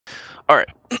All right.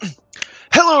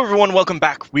 Hello, everyone. Welcome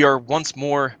back. We are once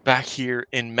more back here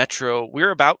in Metro.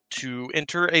 We're about to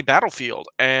enter a battlefield,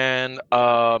 and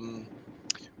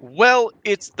well,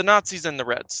 it's the Nazis and the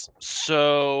Reds.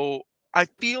 So I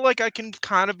feel like I can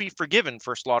kind of be forgiven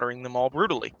for slaughtering them all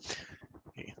brutally.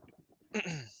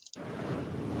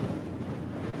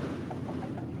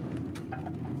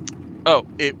 Oh,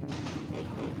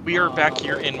 we are back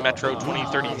here in Metro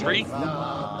 2033.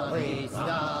 Hey,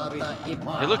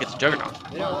 look, it's Juggernaut.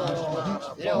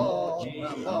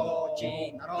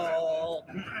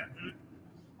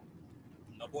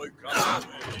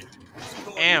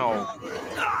 Ow.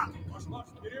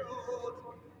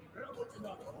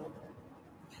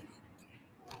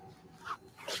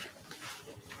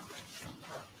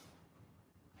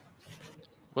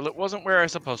 Well, it wasn't where I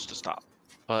was supposed to stop,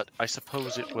 but I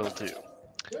suppose it will do.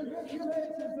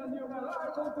 Congratulations on your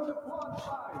arrival to the front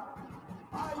line.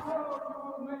 I know you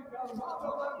will make our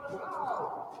motherland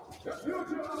proud. The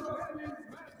future of Lenin's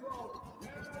Metro.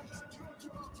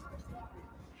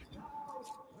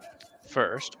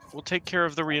 First, we'll take care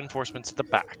of the reinforcements at the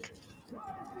back.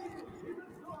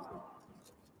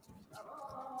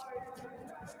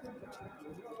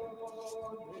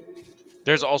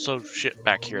 There's also shit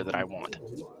back here that I want.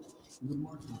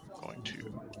 Going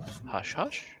to hush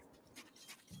hush.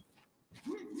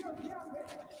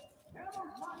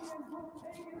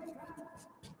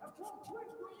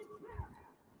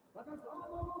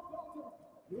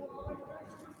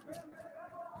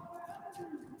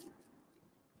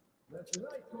 That's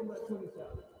right, Comrade 27.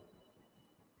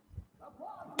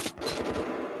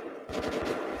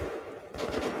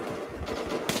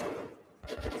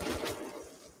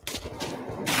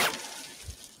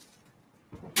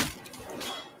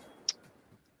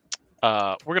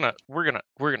 We're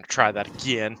gonna try that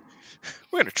again.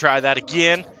 We're gonna try that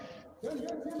again.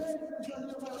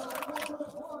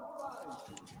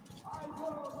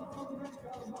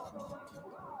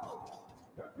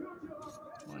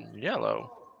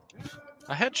 Yellow.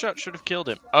 A headshot should have killed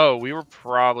him. Oh, we were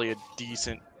probably a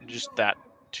decent, just that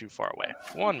too far away.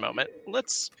 One moment. Let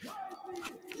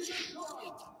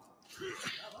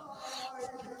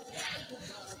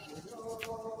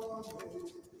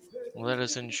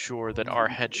us ensure that our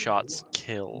headshots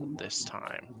kill this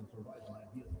time.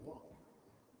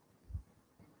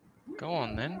 Go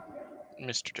on then,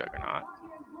 Mr. Juggernaut.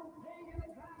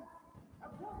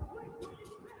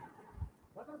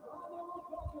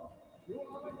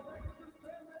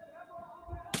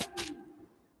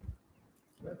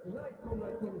 That's right,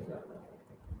 Comrade 27.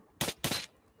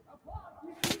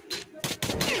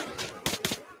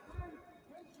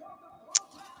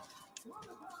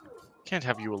 Can't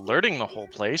have you alerting the whole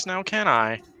place now, can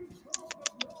I?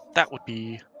 That would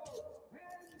be...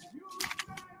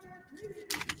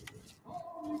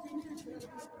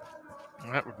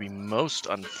 That would be most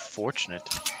unfortunate,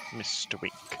 Mr.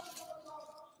 Wink.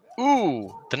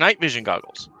 Ooh, the night vision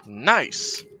goggles.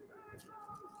 Nice.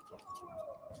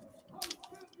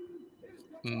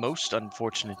 Most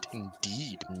unfortunate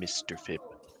indeed, Mr. Fib.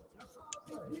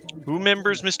 Who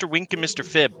remembers Mr. Wink and Mr.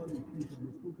 Fib?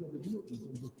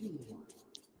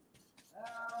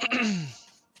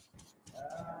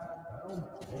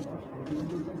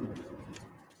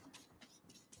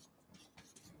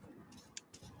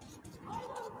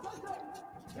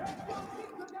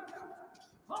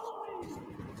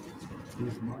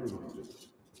 Here's my region.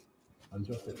 I'm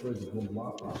just afraid of one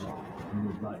last in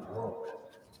the night world.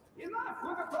 Enough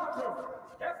with the torture!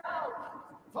 Get out!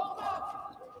 Hold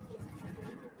up!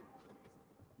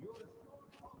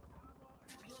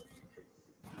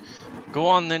 Go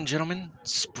on then, gentlemen.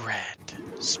 Spread.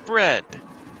 Spread.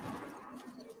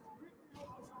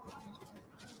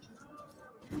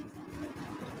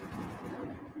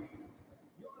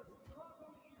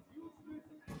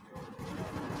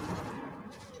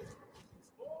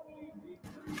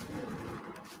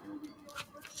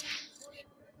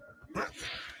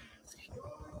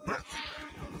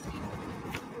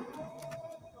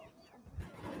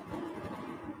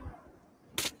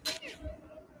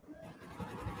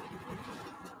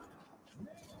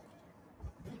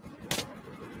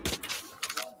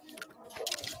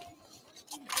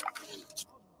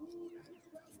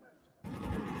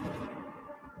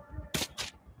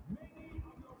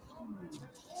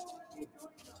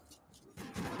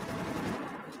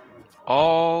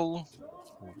 All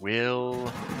will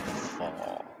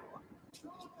fall.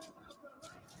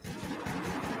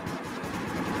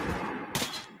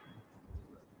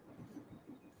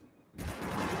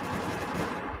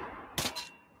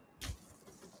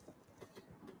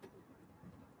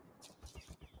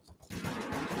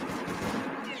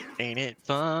 Ain't it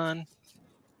fun?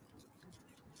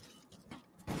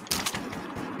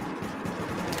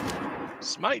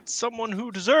 Smite someone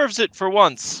who deserves it for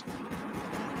once.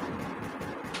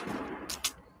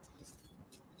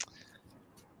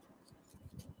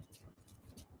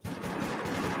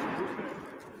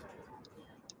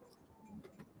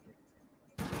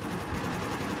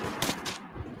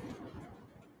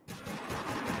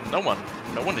 No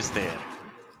one is there.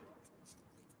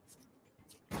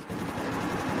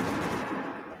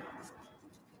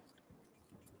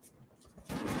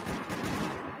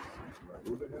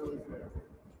 Who the hell is there?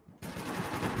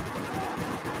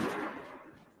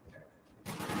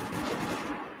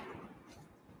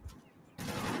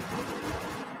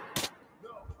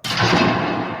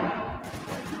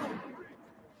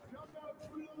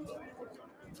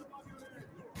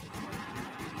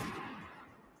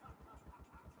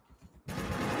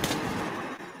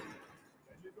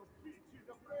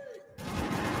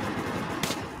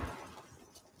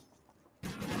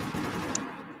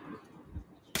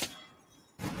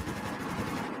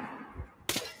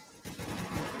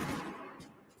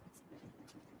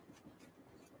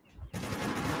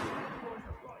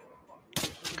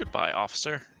 Goodbye,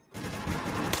 officer.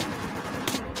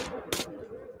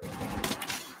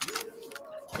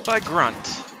 Goodbye,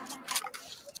 grunt.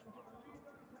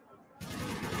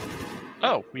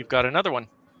 Oh, we've got another one.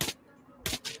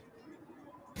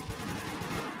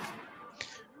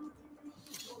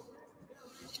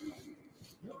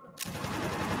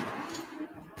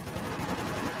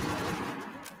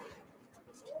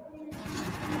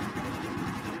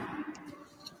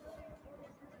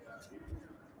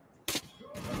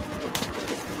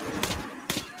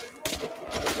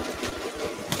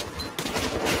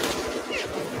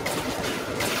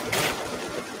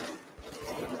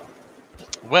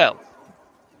 Well.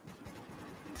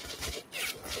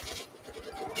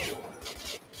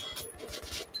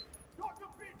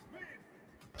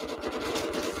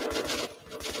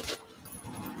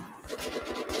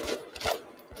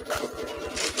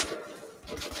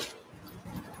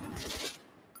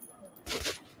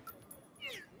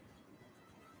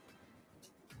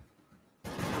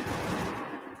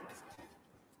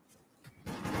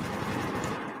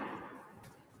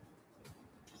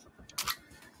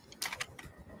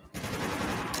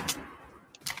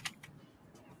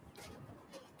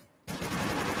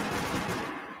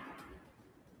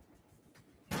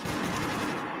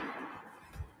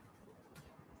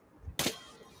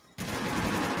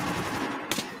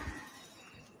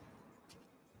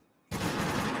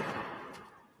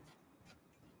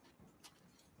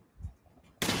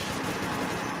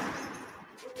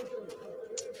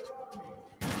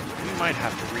 We might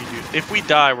have to redo. If we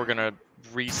die, we're gonna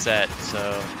reset,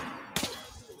 so.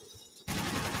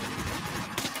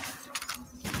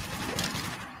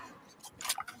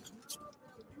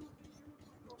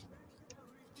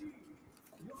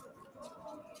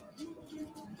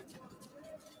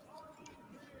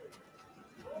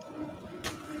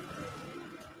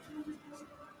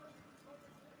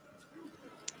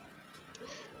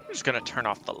 I'm just gonna turn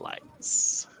off the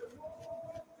lights.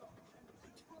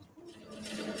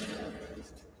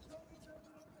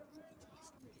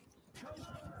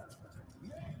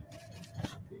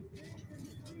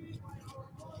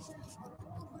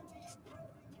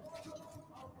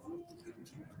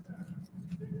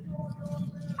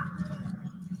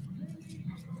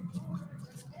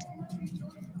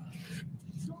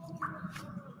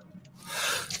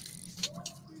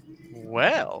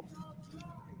 Well.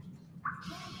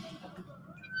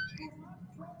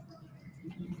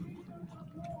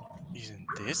 Isn't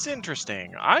this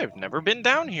interesting? I've never been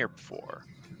down here before.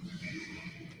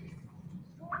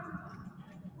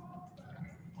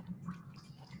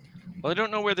 Well, I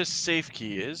don't know where this safe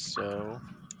key is, so...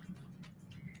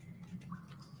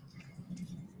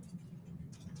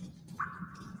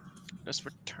 let's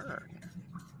return.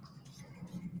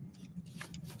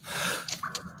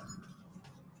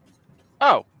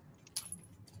 Oh!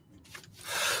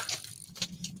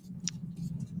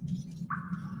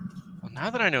 Well, now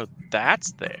that I know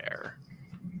that's there...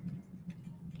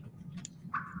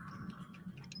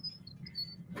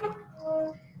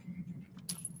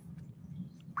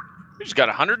 we just got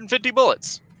 150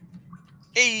 bullets.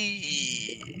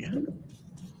 Hey!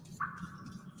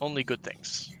 Only good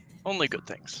things. Only good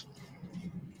things.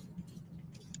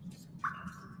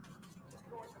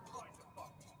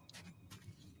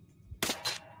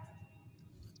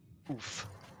 Oof.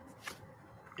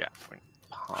 Yeah, point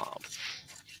palm.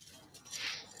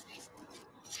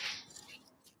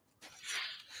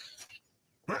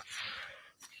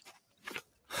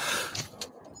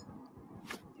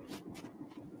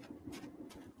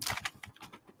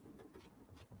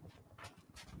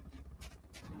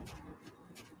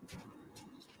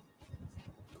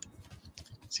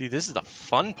 See, this is the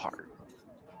fun part.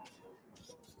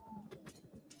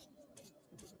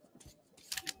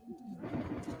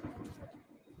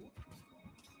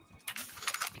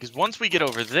 Because once we get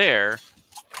over there,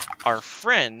 our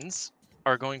friends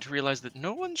are going to realize that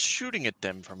no one's shooting at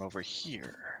them from over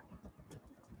here.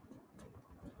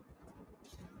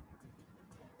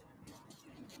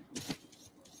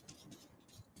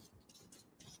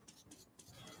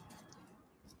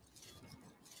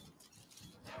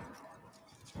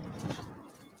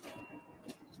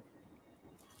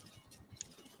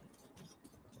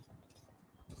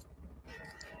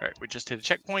 All right, we just hit a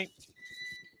checkpoint.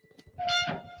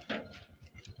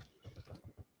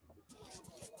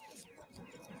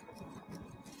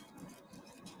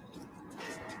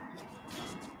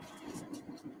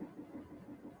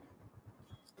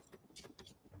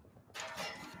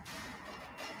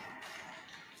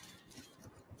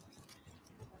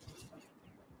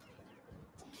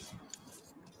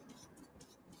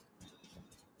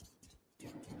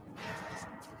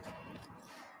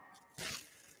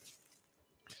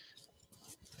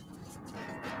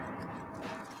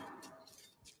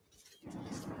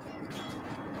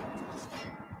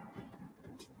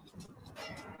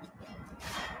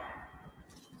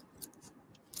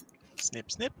 Snip,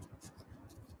 snip.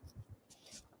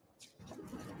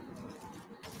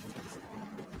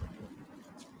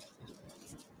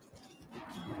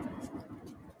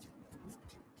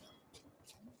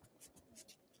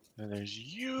 And there's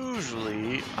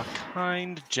usually a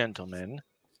kind gentleman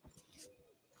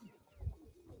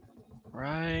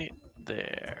right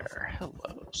there.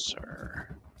 Hello,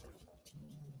 sir.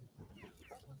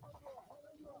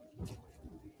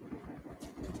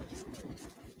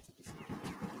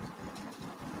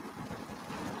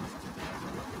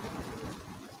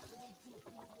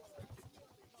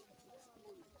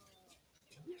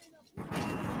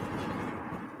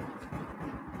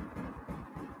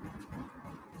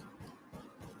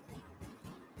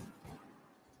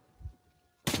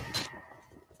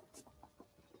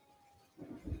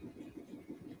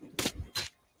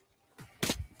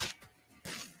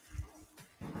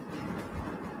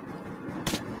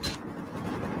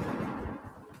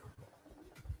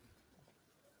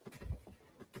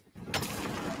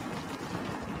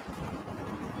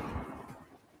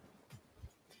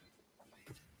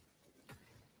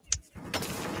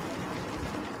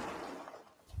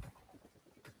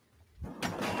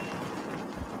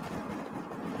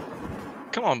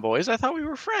 Come on, boys. I thought we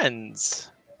were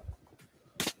friends.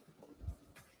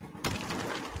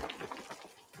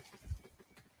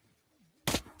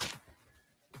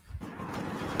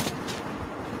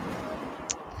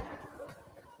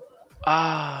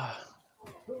 Ah,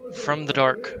 from the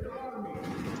dark.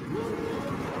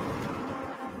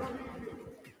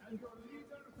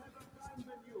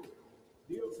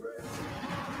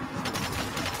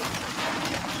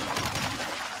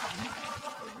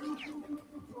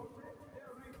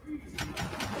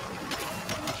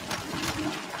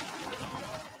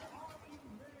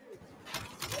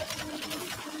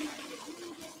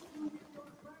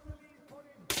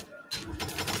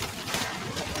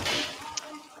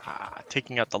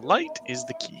 Taking out the light is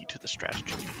the key to the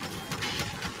strategy.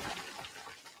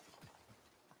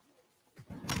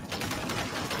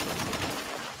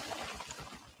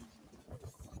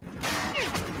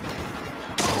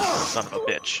 Son of a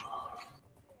bitch.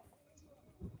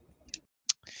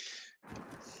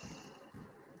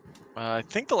 I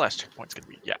think the last checkpoint's gonna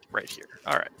be, yeah, right here.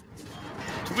 All right.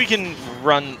 So we can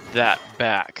run that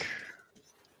back.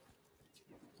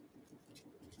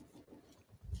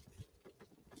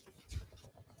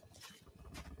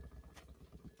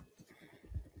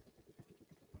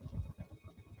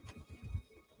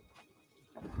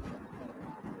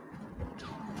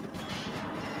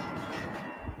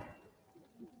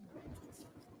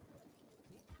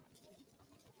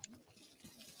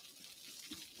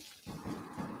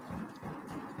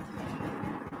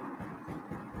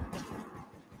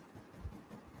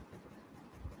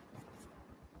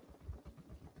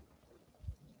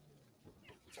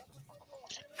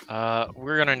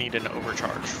 We're gonna need an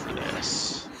overcharge for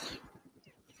this.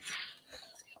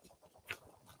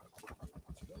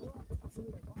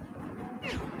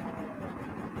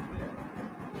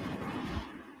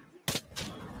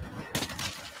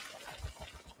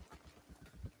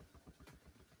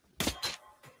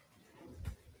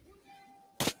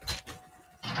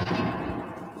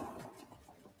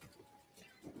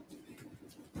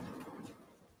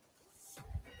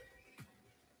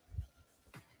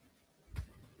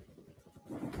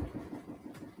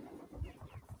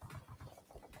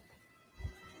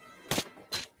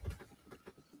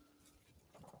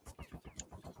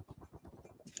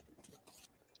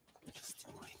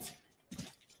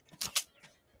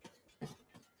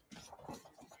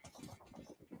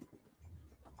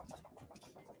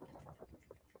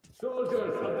 Soldiers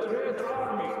of the Red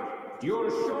Army, you're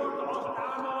short of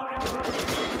ammo and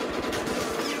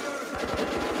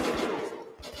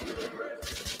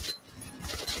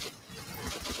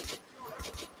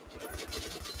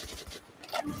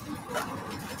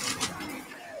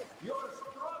your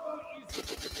struggle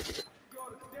is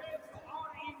your deaths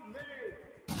are in vain.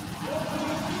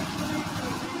 Only victory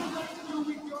can unite you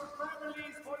with your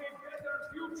families for a better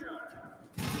future.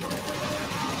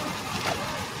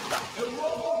 A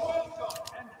warm welcome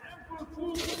and ample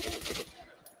food.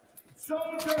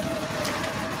 Soldiers,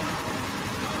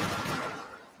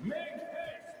 make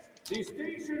haste. The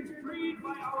stations freed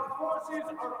by our forces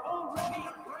are already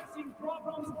addressing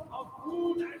problems of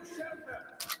food and shelter.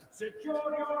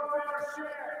 Secure your fair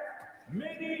share.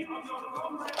 Many of your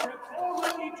comrades have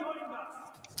already joined us.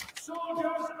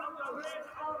 Soldiers of the Red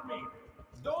Army,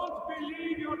 don't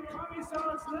believe your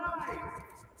commissar's lies.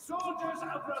 Soldiers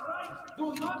of the right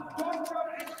do not torture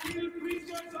and kill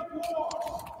prisoners of war.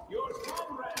 Your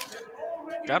comrades have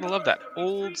already Gotta love that learned the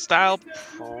old style victory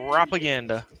system you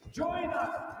propaganda. need. Join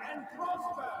us and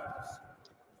prosper.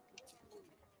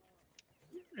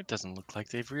 It doesn't look like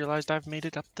they've realized I've made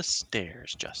it up the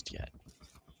stairs just yet.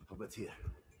 How about here?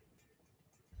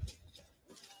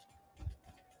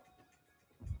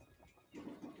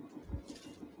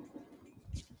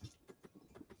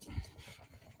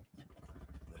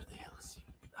 Where the hell is he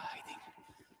hiding?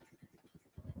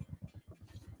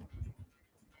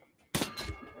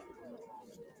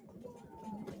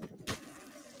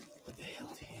 What the hell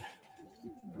is here?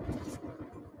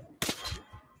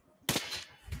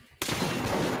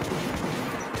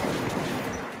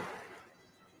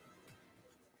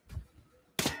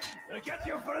 I get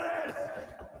you for this!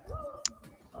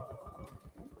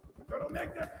 Gonna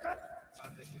make this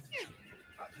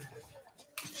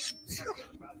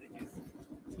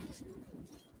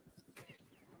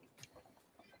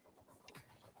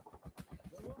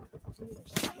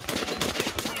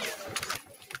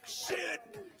Shit!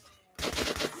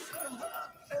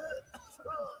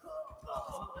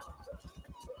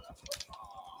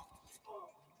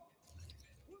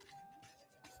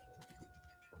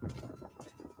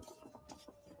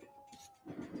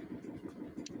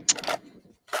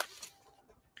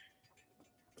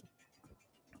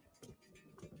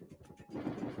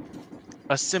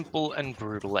 A simple and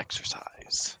brutal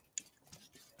exercise.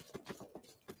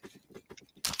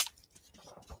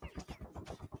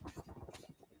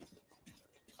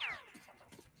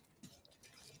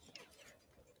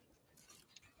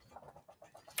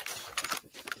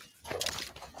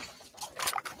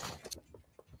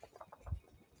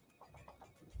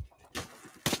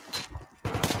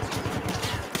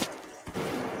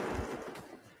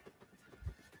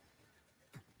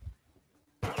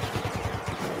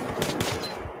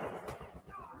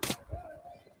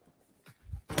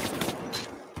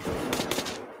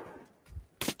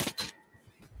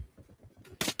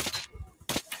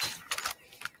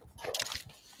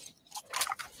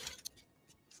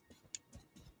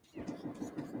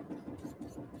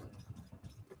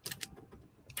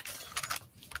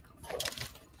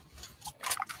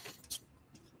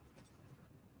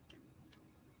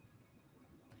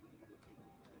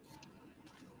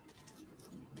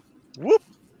 Whoop!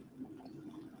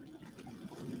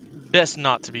 Best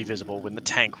not to be visible when the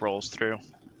tank rolls through.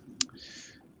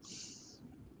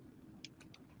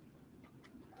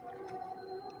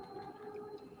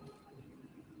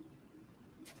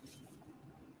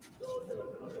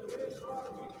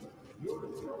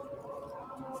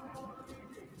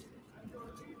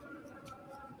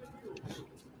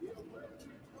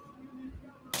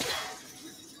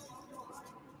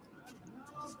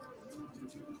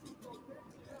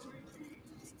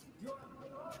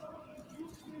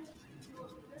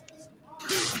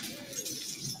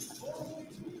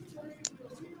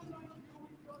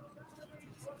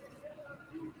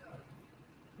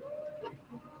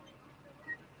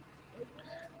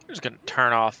 I'm just gonna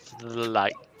turn off the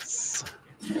lights.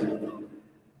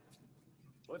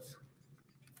 What's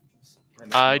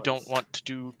I don't want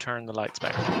to turn the lights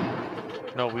back.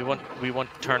 No, we want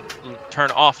to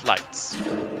turn off lights.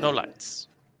 No lights.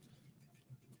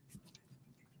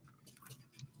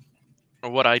 Or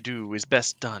what I do is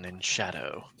best done in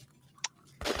shadow.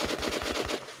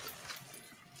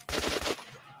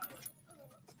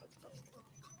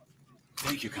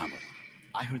 Thank you, Combo.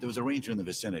 I heard there was a ranger in the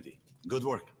vicinity. Good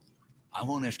work. I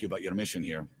won't ask you about your mission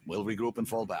here. We'll regroup and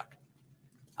fall back.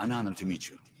 An honor to meet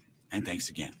you. And thanks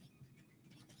again.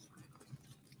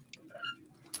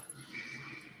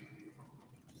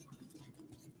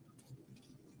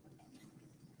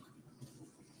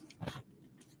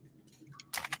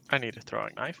 I need a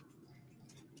throwing knife.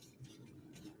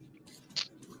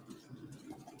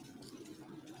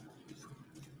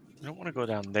 I don't want to go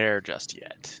down there just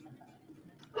yet.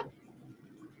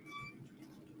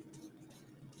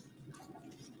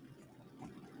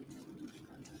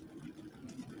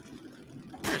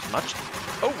 There's much.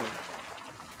 Oh!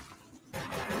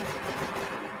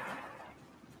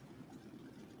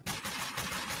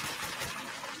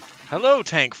 Hello,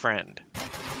 tank friend.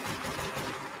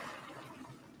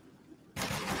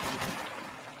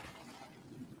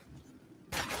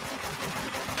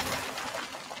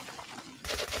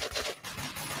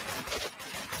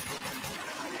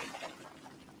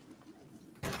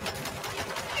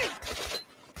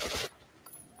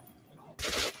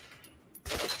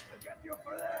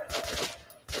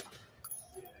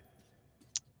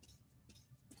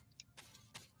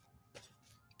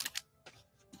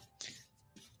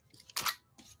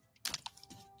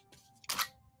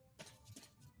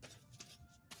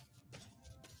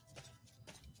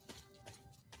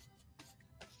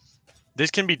 This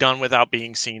can be done without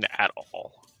being seen at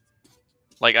all.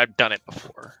 Like, I've done it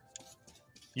before.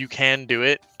 You can do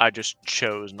it. I just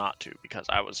chose not to because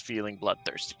I was feeling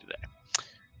bloodthirsty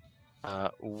today.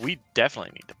 We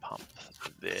definitely need to pump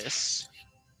this.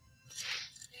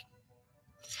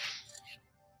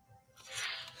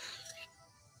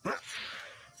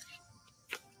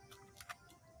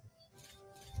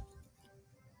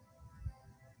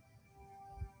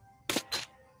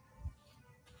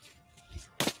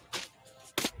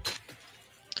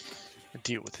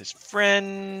 Deal with his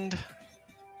friend.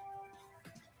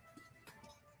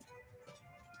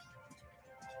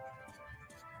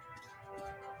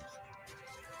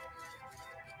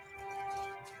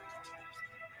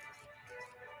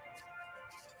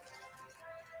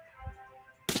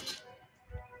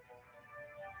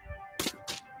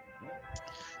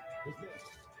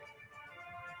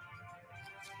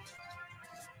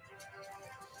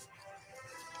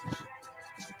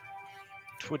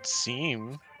 It would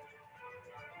seem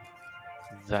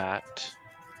that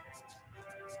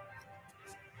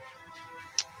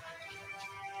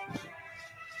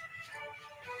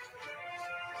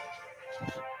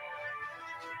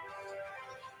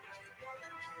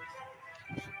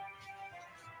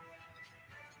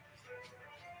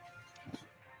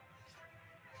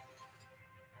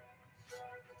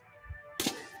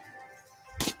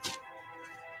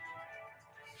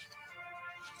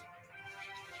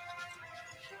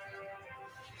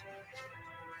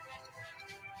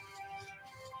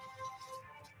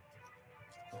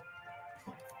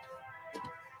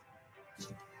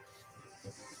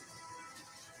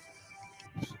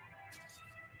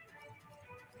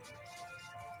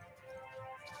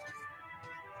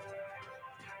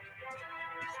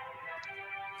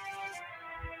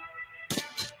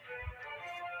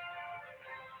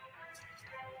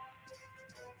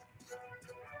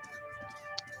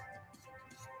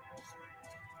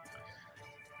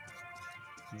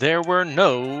there were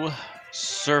no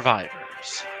survivors.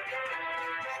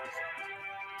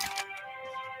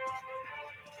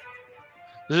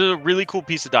 This is a really cool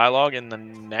piece of dialogue in the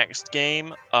next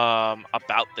game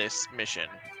about this mission.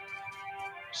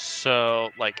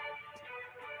 So, like,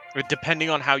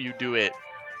 depending on how you do it,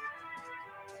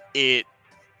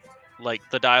 like,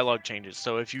 the dialogue changes.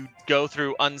 So if you go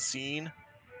through unseen,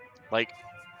 like,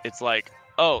 it's like,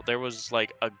 oh, there was,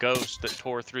 like, a ghost that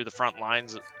tore through the front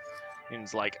lines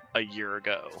like a year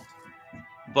ago.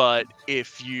 But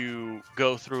if you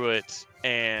go through it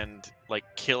and, like,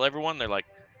 kill everyone, they're like,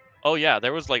 oh yeah,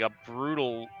 there was, like, a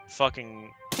brutal fucking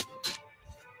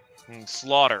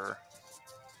slaughter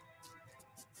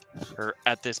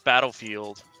at this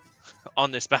battlefield,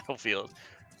 on this battlefield.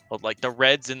 But, like, the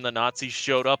Reds and the Nazis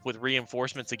showed up with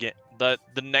reinforcements again. The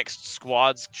next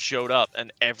squads showed up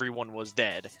and everyone was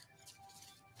dead.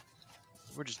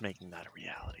 We're just making that a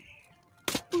reality.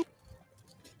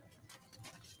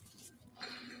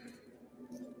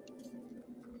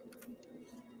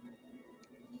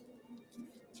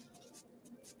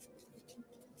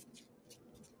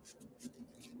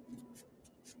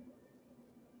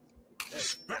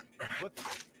 Boop.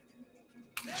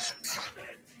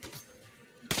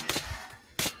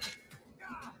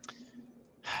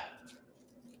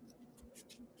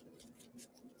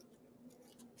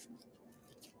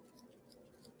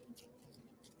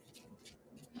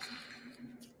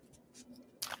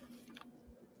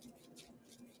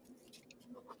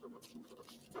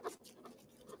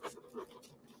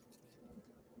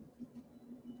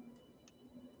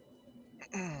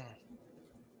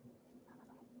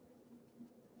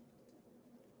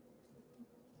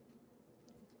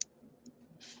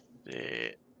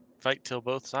 Fight till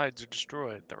both sides are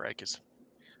destroyed. The Reich is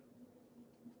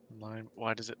mine.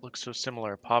 Why does it look so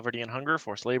similar? Poverty and hunger,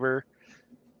 forced labor,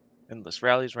 Endless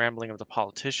rallies, rambling of the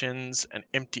politicians, and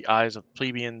empty eyes of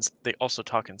plebeians. They also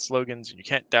talk in slogans, and you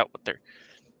can't doubt what they're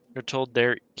told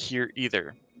they're here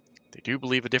either. They do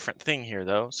believe a different thing here,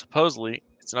 though. Supposedly,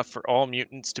 it's enough for all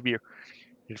mutants to be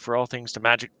for all things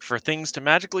to things to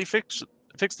magically fix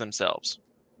themselves.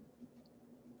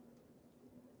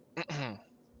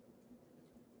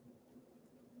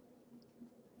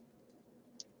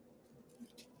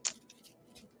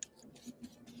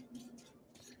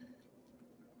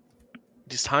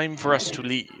 It is time for us to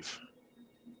leave.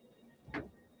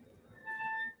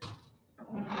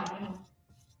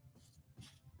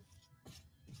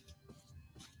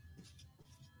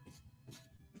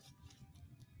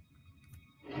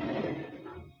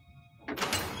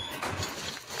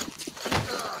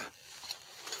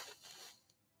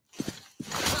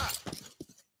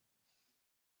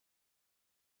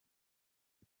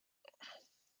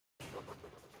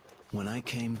 When I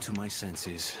came to my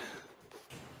senses,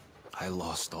 I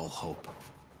lost all hope.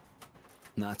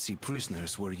 Nazi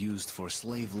prisoners were used for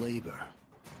slave labor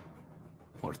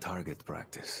or target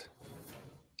practice.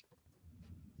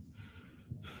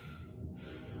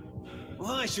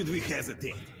 Why should we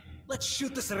hesitate? Let's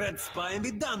shoot this red spy and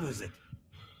be done with it.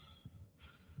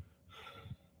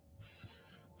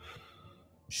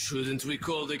 Shouldn't we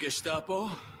call the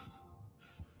Gestapo?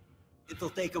 It'll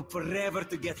take them forever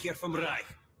to get here from Reich.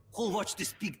 Who'll watch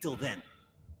this pig till then?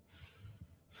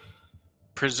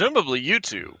 Presumably you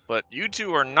two, but you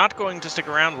two are not going to stick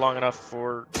around long enough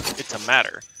for it to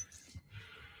matter.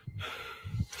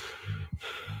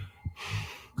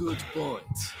 Good point.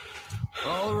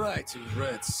 All right, you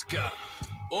Red Scum.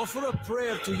 Offer a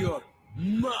prayer to your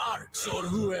Marx or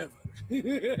whoever.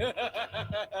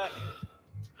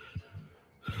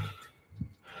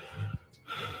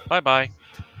 Bye-bye.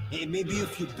 Hey, maybe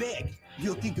if you beg,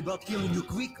 you'll think about killing you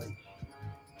quickly.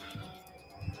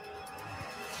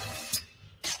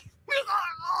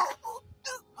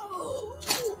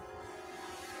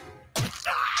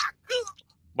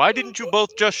 Why didn't you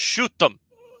both just shoot them?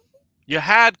 You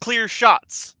had clear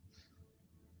shots.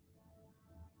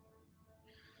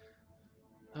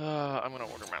 I'm gonna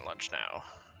order my lunch now.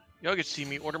 Y'all get to see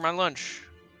me order my lunch.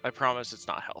 I promise it's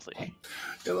not healthy.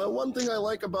 You know, one thing I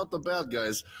like about the bad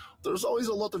guys, there's always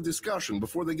a lot of discussion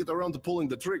before they get around to pulling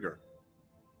the trigger.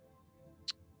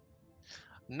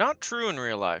 Not true in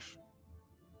real life.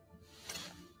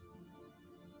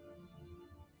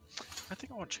 I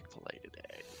think I want Chick-fil-A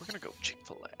today. We're gonna go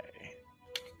Chick-fil-A.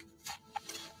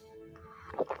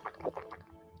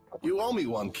 You owe me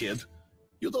one, kid.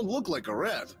 You don't look like a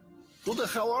red. Who the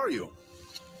hell are you?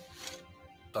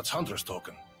 That's Hunter's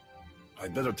token.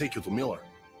 I'd better take you to Miller.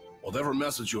 Whatever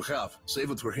message you have,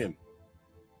 save it for him.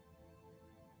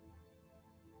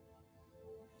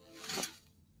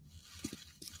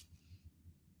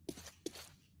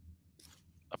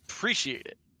 Appreciate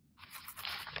it.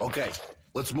 Okay,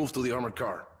 let's move to the armored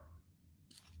car.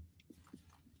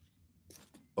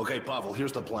 Okay, Pavel,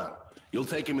 here's the plan. You'll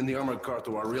take him in the armored car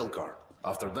to our real car.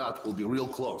 After that, we'll be real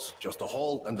close. Just a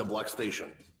hall and the Black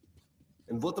Station.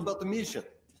 And what about the mission?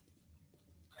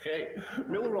 Hey,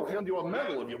 Miller will hand you a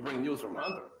medal if you bring news from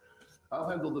Hunter. I'll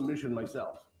handle the mission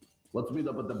myself. Let's meet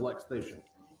up at the Black Station.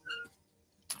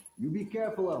 You be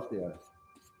careful out there.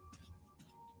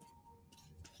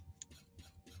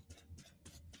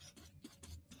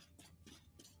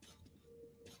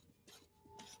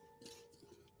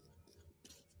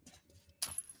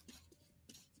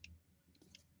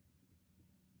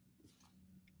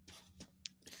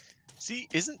 See,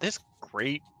 isn't this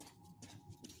great?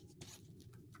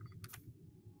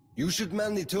 You should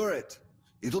man the turret.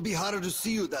 It'll be harder to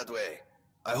see you that way.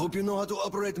 I hope you know how to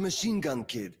operate a machine gun,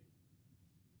 kid.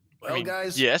 Well, I mean,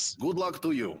 guys, yes. Good luck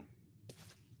to you.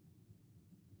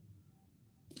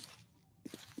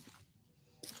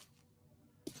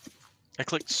 I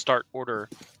clicked start order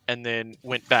and then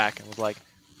went back and was like,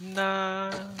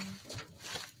 nah.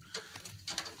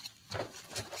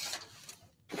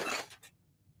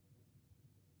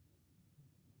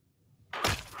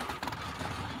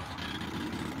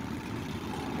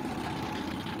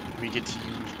 We get to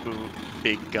use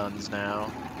big guns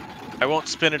now. I won't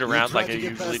spin it around like I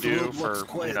usually do for,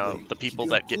 you know, the people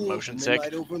that get motion sick.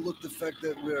 Might overlook the fact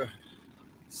that we're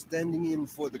standing in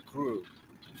for the crew.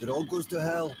 If it all goes to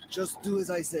hell, just do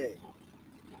as I say.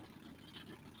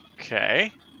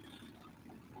 Okay.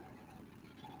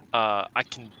 I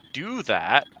can do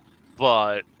that,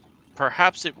 but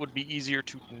perhaps it would be easier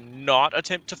to not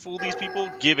attempt to fool these people,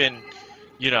 given,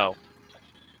 you know,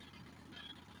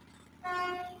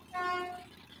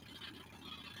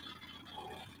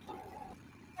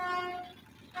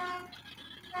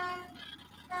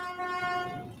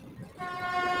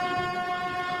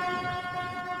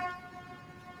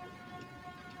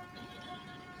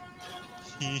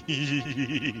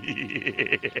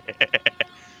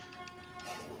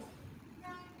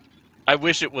 I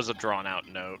wish it was a drawn out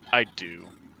note. I do.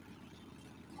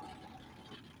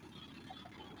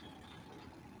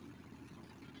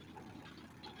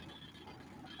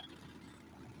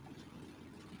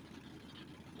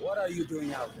 What are you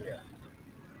doing out here?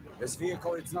 This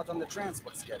vehicle is not on the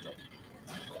transport schedule.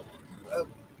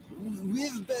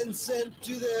 We've been sent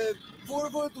to the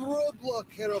forward roadblock,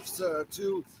 Herr Officer,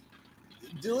 to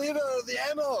deliver the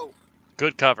ammo.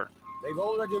 Good cover. They've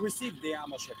already received the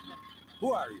ammo shipment.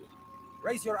 Who are you?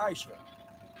 Raise your eye shield.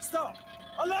 Stop!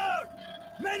 Alert!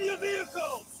 Menu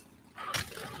vehicles!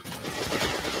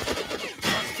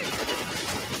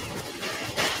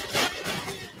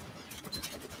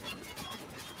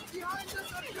 Behind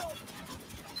us, Sergio!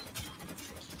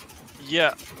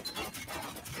 Yeah.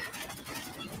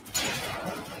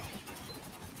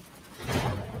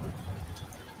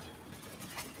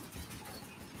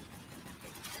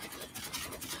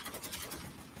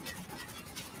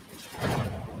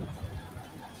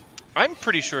 I'm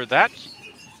pretty sure that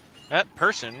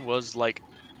person was like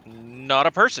not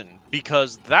a person,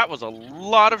 because that was a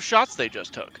lot of shots they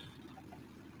just took.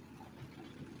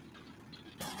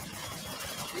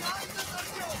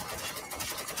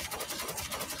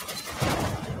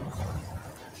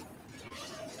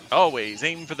 Always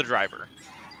aim for the driver.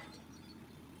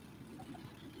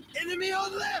 Enemy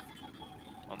on left!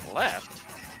 On the left?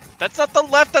 That's not the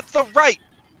left, that's the right!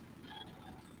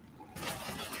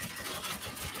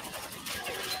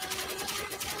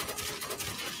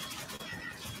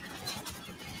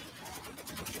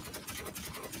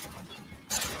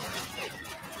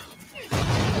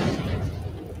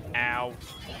 Ow.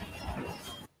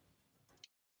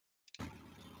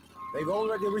 They've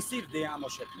already received the ammo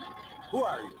shipment. Who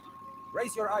are you?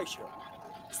 Raise your eye shield.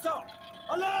 Stop!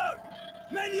 Alert!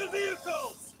 Menu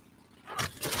vehicles!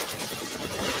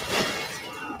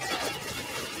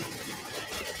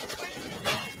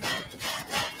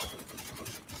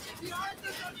 Behind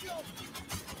us, Sergio!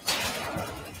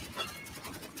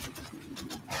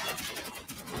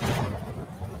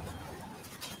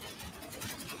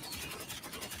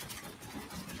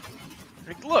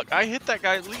 Like, look, I hit that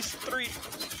guy at least 3.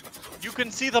 You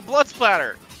can see the blood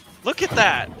splatter. Look at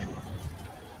that.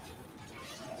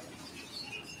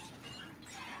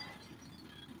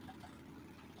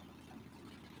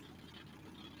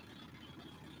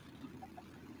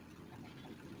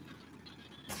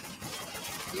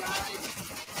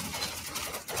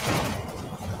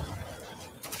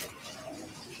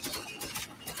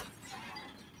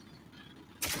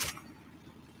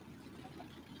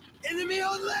 Enemy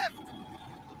on left!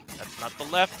 That's not the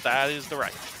left, that is the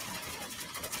right.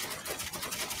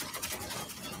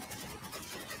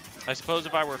 I suppose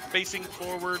if I were facing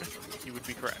forward, he would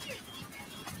be correct.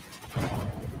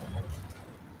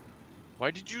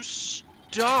 Why did you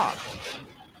stop?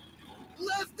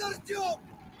 Left, Sergio!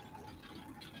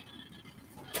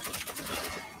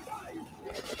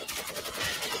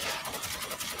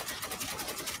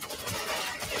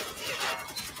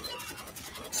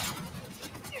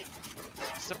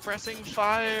 Suppressing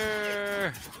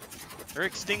fire! Or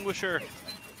extinguisher.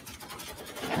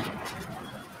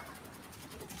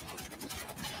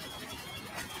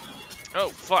 Oh,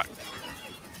 fuck.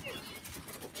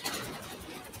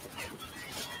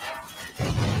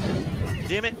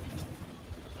 Damn it.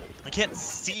 I can't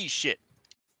see shit.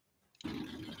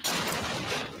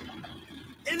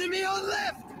 Enemy on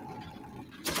left!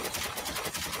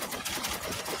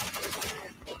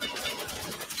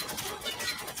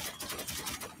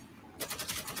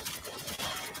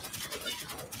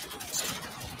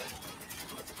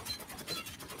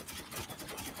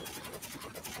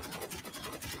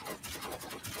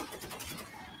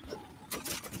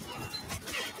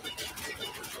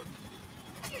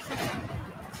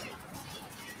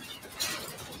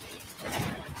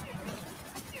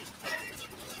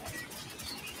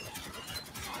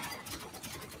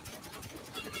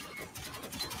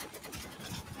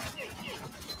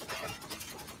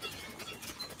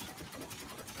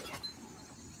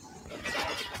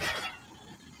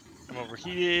 I'm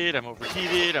overheated, I'm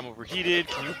overheated, I'm overheated.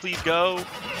 Can you please go?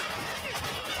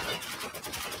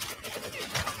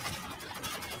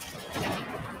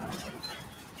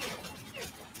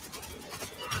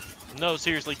 No,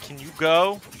 seriously, can you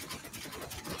go?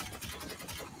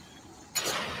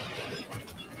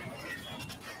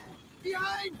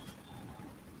 Behind!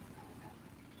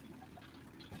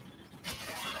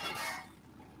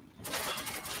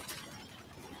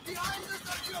 Behind us,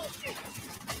 Sergio!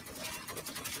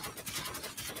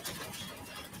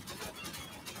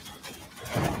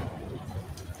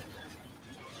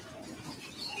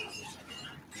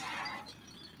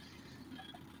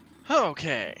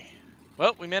 Okay.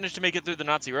 Well, we managed to make it through the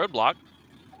Nazi roadblock.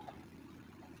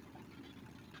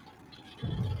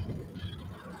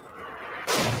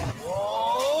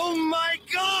 Oh my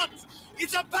god!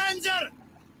 It's a Panzer!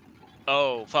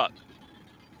 Oh, fuck.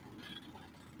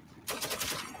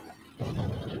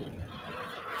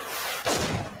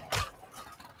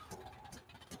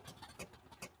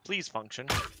 Please function.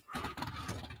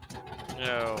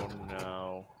 No,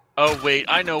 no. Oh, wait,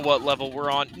 I know what level we're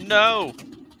on. No!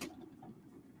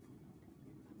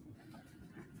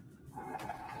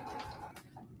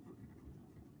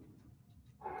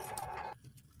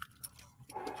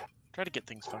 Try to get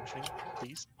things functioning,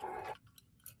 please.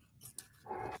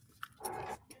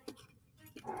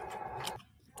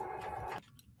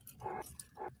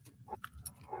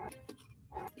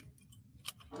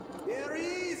 There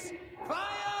is!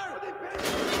 Fire!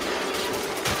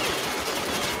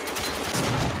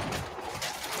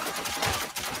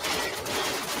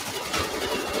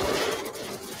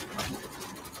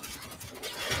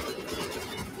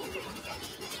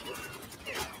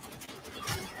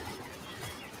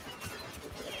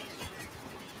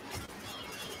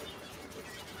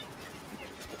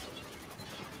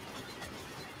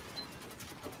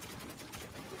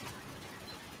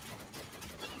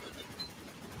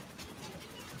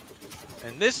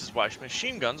 And this is why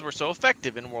machine guns were so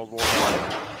effective in World War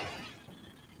I.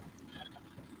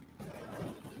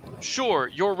 Sure,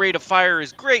 your rate of fire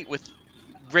is great with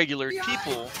regular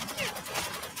people.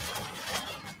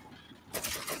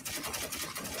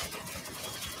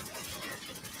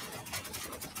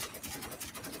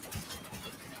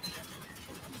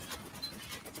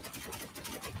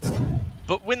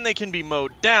 But when they can be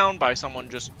mowed down by someone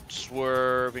just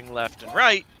swerving left and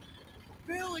right,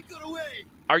 Barely got away!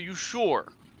 are you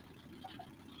sure?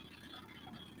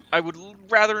 I would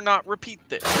rather not repeat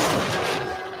this.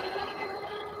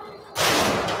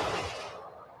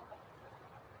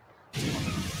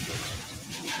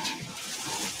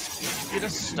 Get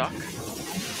us stuck.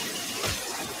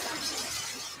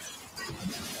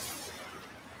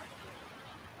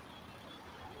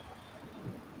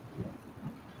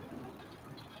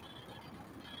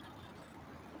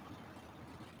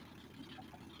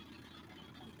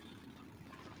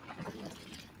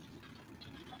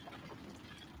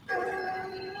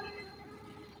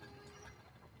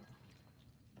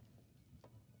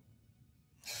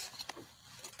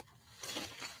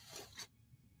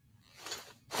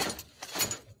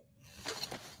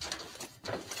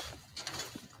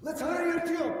 Let's hurry and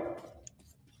kill!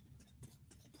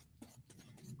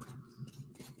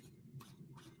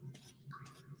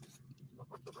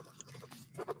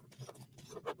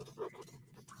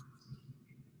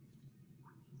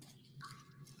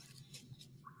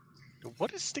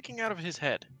 What is sticking out of his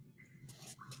head?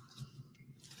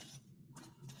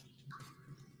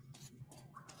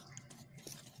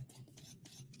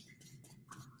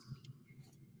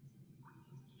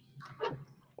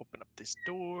 Open up this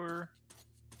door.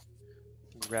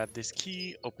 Grab this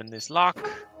key. Open this lock.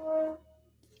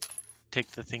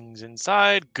 Take the things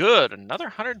inside. Good. Another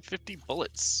 150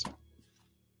 bullets.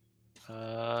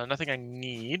 Nothing I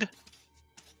need.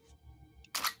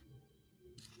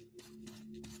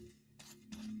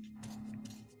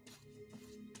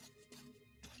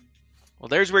 Well,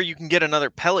 there's where you can get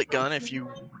another pellet gun if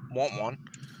you want one.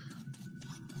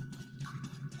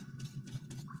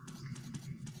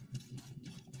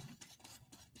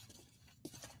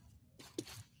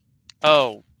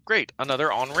 Oh, great.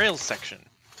 Another on-rails section.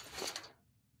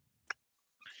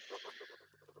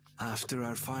 After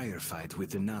our firefight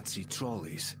with the Nazi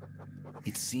trolleys,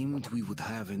 it seemed we would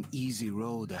have an easy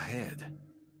road ahead.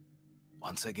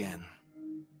 Once again,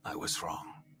 I was wrong.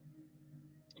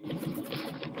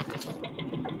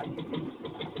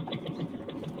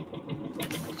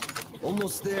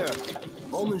 Almost there.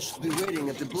 Omen should be waiting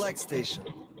at the Black Station.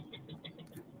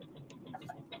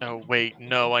 Oh, wait.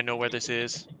 No, I know where this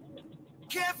is.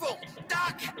 Careful!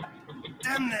 Duck!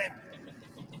 Damn them!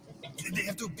 Did they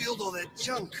have to build all that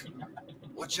junk?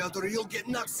 Watch out or you'll get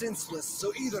knocked senseless,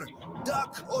 so either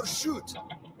duck or shoot!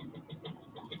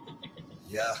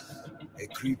 Yeah, a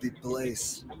creepy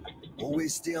place.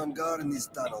 Always stay on guard in these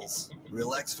tunnels.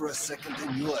 Relax for a second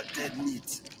and you are dead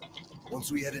meat.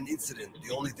 Once we had an incident,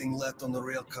 the only thing left on the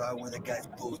rail car were the guy's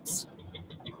boots.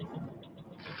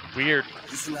 Weird.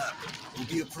 Listen up. We'll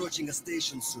be approaching a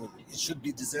station soon. It should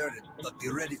be deserted, but be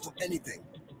ready for anything.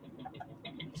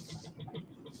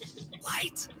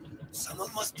 Light!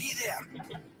 Someone must be there.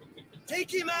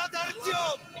 Take him out,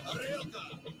 Artyom! Arelka,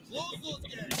 close those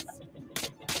gates!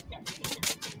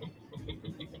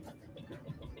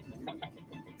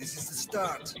 This is the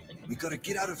start. We gotta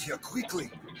get out of here quickly.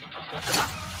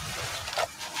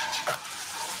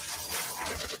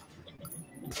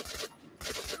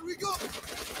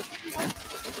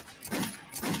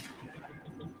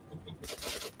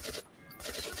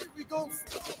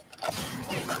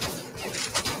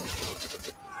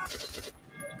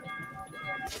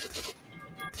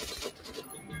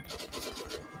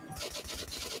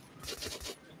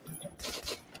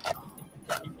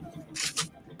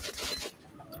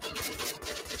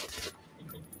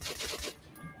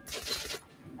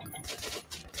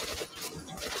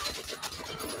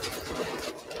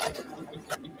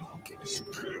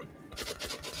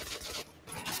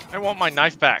 I want my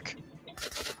knife back.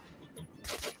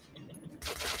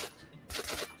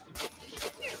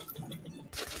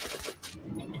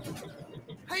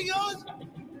 Hang on!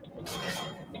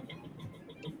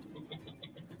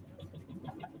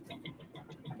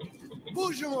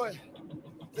 Bonjour!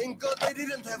 Thank God they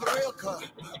didn't have a rail car,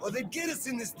 or they'd get us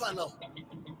in this tunnel.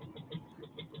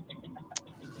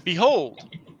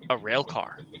 Behold, a rail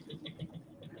car.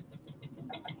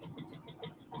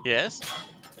 Yes,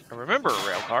 I remember a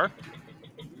rail car.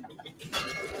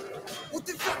 What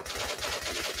the fuck?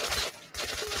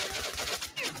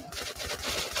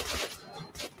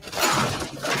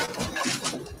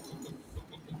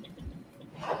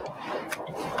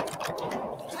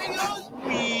 Hang on!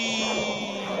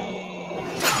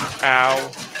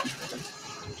 Ow.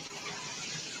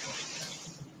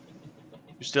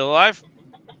 You still alive?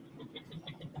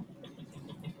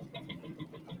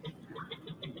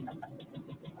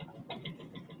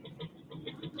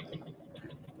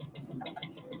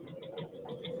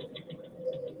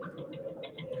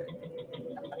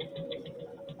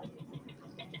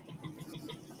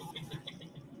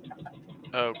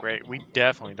 Oh, great. We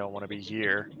definitely don't want to be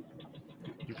here.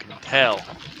 You can tell.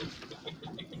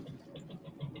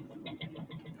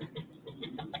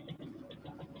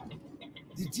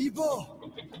 The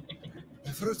depot!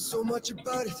 I've heard so much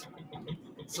about it.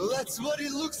 So that's what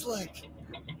it looks like.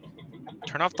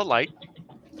 Turn off the light.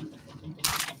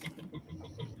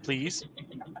 Please.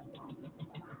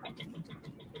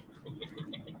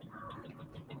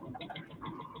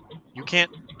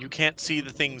 You can't see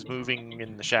the things moving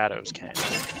in the shadows, can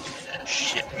you?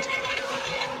 Shit.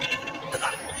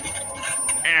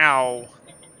 Ow.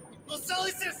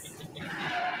 Osalisis!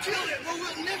 Kill him or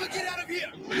we'll never get out of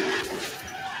here!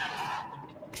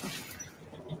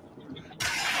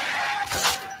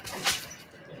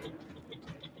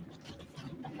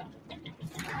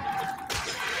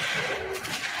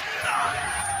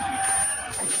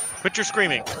 Quit your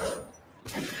screaming.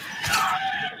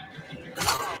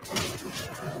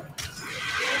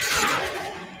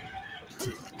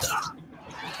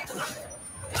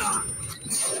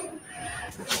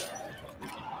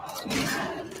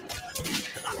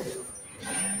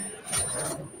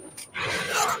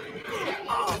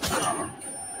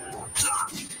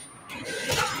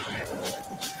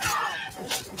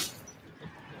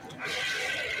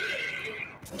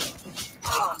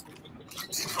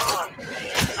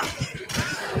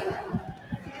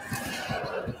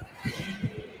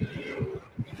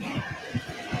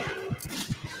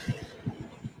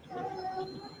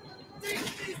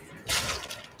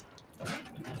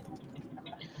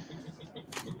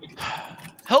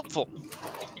 Helpful.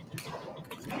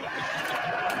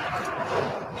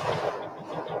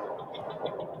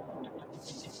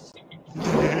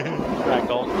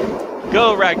 Ragdoll.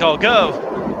 Go, Ragdoll, go!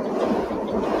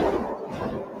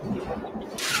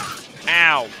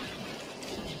 Ow.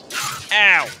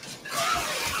 Ow.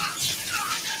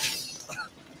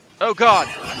 Oh, God.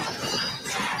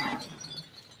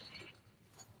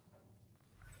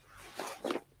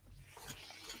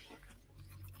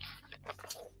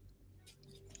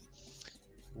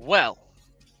 Well,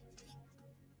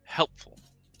 helpful.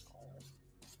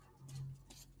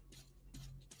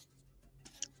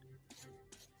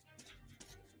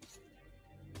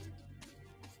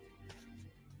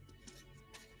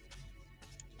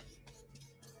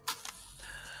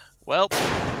 Well,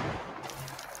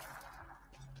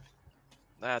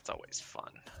 that's always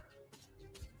fun.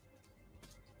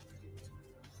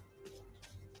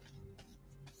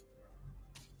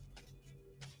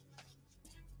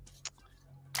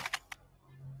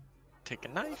 Take a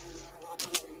knife.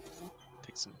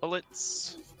 Take some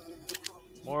bullets.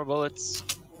 More bullets.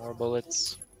 More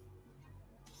bullets.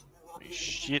 Holy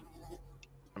shit.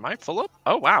 Am I full up?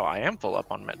 Oh wow, I am full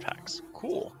up on med packs.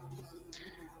 Cool.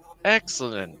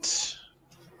 Excellent.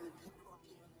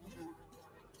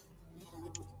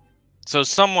 So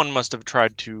someone must have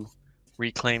tried to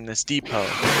reclaim this depot.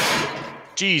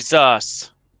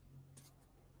 Jesus.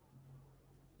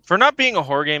 For not being a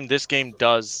horror game, this game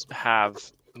does have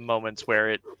moments where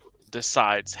it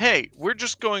decides, hey, we're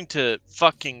just going to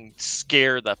fucking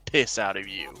scare the piss out of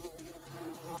you.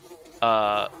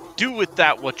 Do with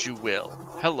that what you will.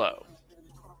 Hello.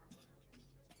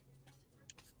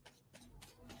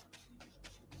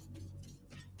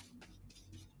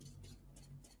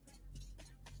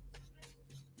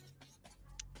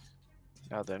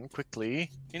 Now then,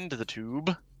 quickly, into the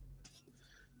tube.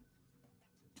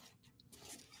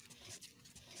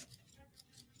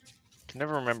 Can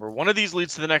never remember. One of these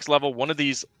leads to the next level. One of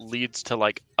these leads to,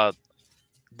 like,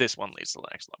 this one leads to the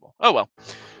next level. Oh, well.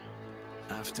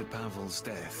 After Pavel's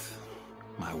death,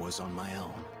 I was on my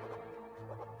own.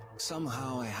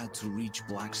 Somehow I had to reach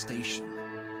Black Station.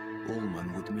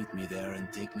 Ullman would meet me there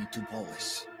and take me to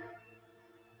Polis.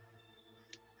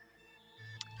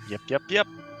 Yep.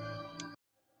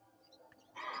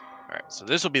 Alright, so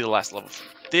this will be the last level for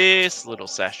this little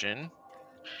session.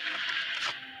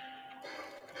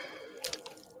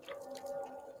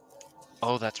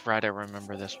 Oh, that's right, I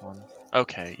remember this one.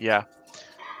 Okay, yeah.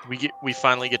 We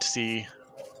finally get to see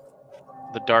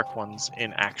the Dark Ones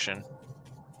in action.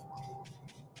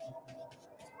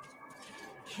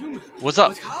 Human. What's up?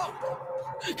 But how?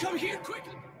 Come here, quick.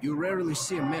 You rarely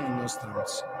see a man in those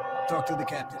towns. Talk to the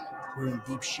captain. We're in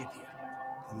deep shit here.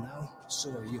 And now,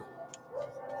 so are you.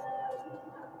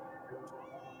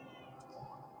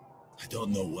 I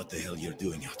don't know what the hell you're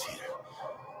doing out here,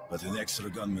 but an extra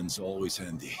gunman's always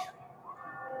handy.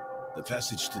 The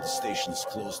passage to the station is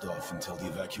closed off until the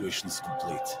evacuation is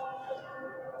complete.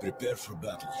 Prepare for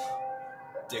battle.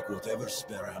 Take whatever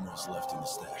spare ammo is left in the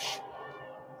stash.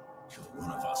 You're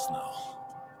one of us now.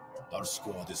 Our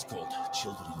squad is called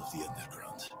Children of the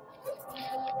Underground.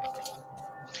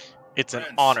 It's an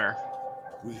honor.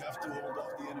 We have to hold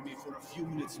off the enemy for a few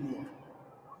minutes more.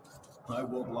 I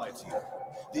won't lie to you.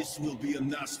 This will be a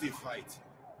nasty fight.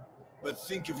 But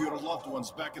think of your loved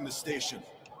ones back in the station.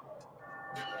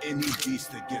 Any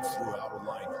beast that gets through our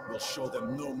line will show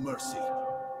them no mercy.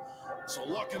 So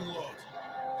lock and load.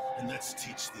 And let's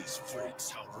teach these freaks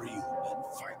how real men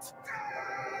fight.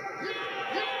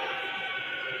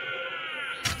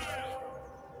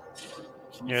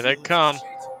 Here they come.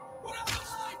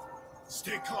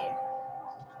 Stay calm.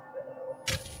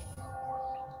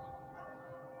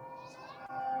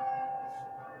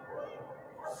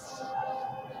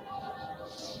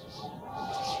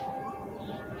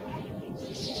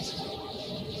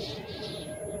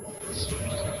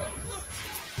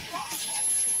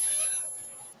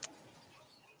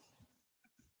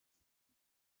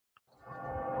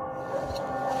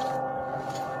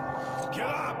 Get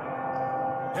up!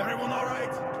 Everyone all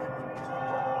right?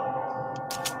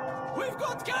 We've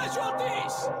got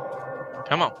casualties!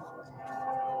 Come on.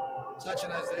 Such a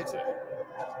nice day today.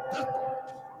 Damn!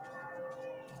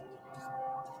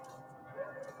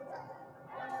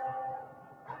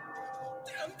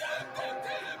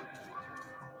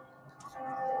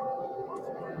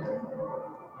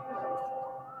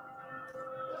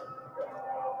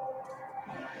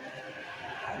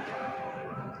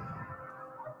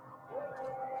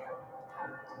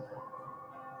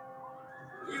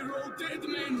 We're all dead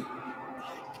men!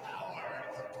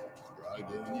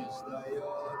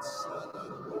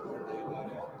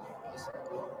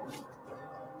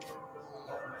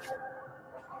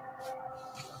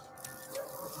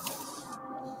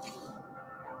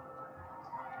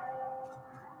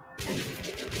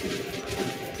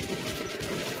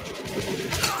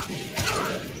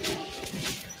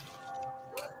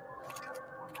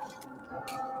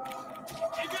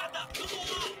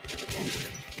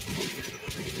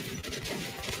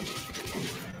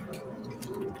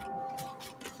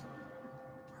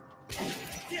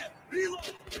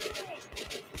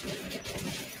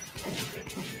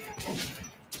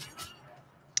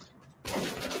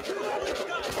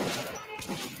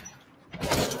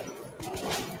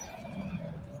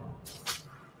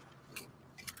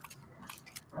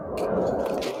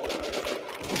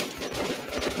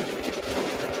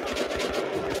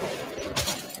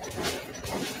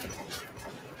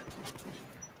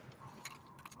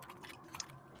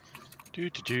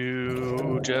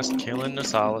 Just killing the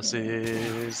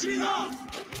Solaces.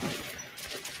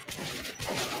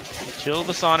 Kill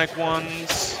the Sonic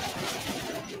ones.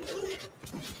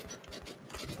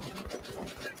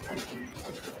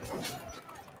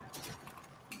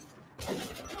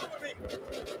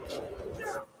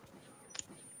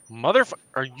 Motherfucker,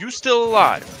 are you still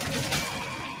alive?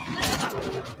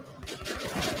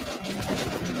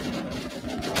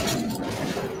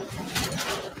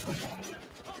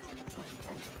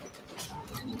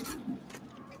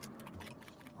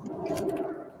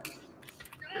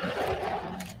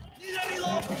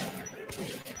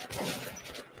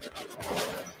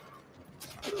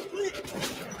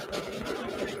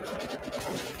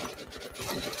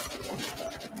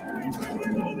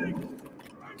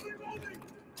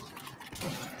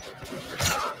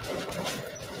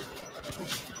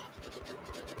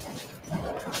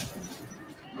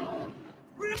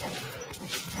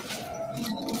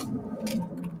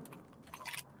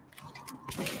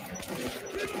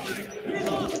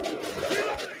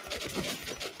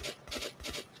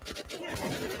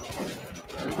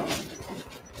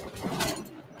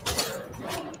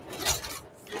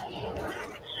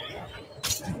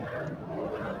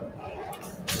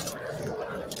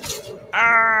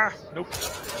 Ah, nope.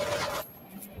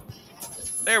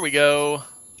 There we go.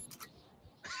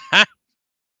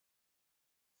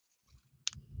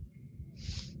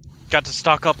 Got to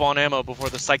stock up on ammo before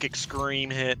the psychic scream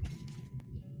hit.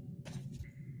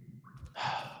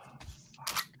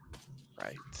 Fuck.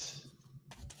 Right.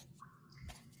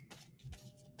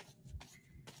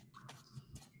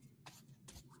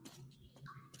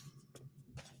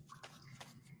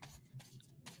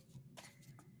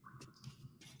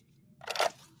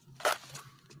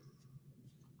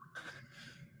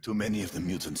 Too many of the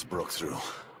mutants broke through.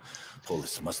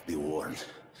 Polis must be warned.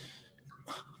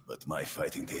 But my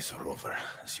fighting days are over,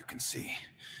 as you can see.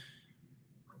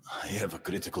 I have a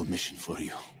critical mission for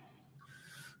you.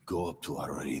 Go up to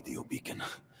our radio beacon,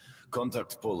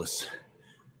 contact Polis,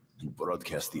 and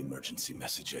broadcast the emergency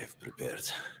message I have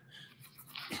prepared.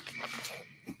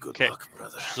 Good luck,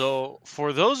 brother. So,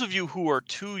 for those of you who are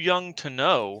too young to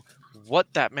know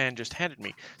what that man just handed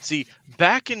me, see,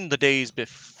 back in the days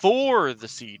before the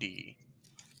CD,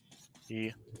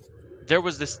 there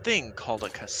was this thing called a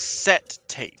cassette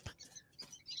tape.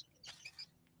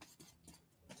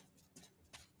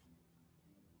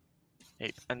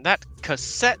 And that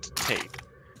cassette tape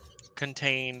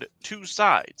contained two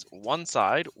sides. One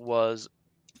side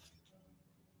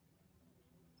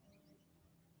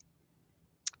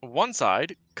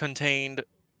contained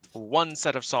one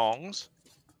set of songs,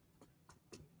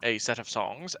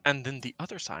 and then the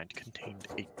other side contained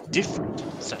a different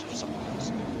set of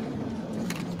songs.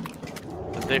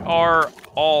 But they are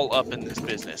all up in this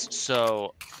business,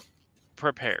 so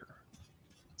prepare.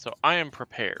 So I am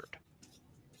prepared.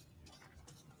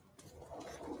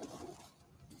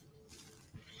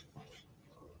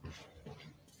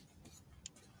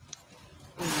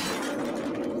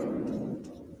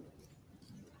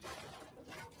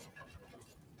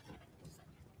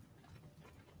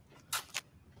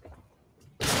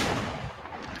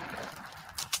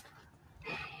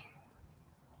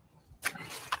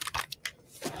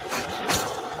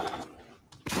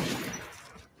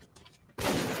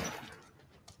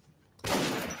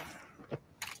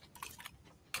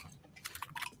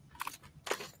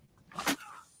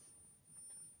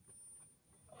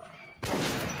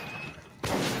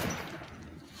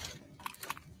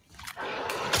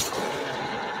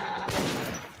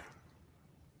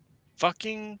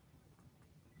 Fucking...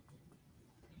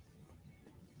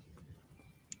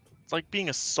 It's like being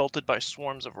assaulted by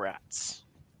swarms of rats.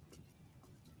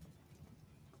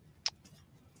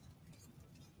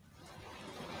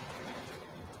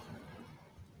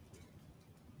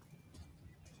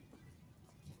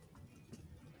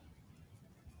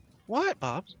 What,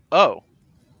 Bob? Oh.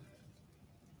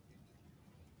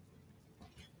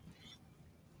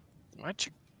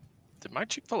 Did my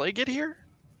Chick-fil-A get here?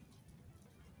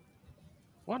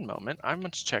 One moment, I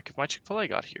must check if my Chick-fil-A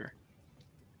got here.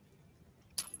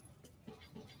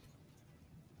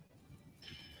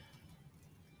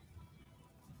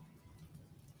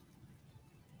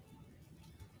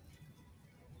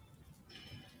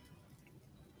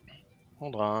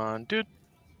 Hold on, dude.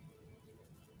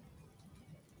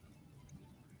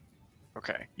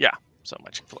 Okay, yeah, so my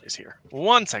Chick-fil-A is here.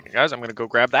 1 second, guys, I'm gonna go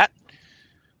grab that.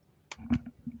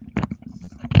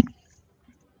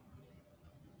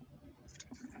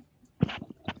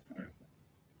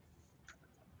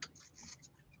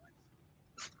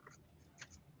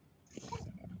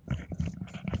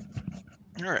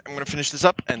 All right, I'm gonna finish this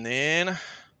up and then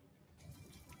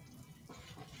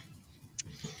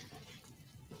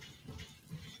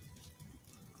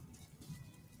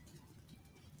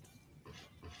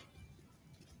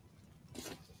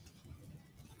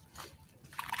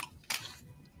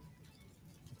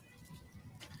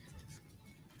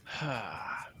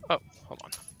oh, hold on.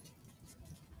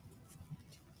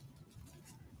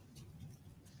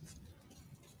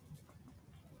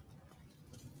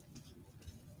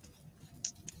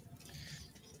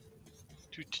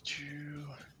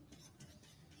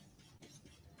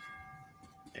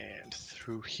 And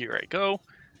through here I go.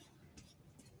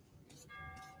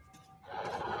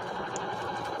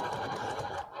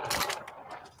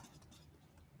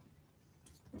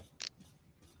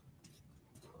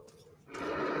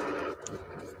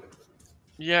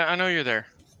 Yeah, I know you're there.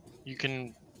 You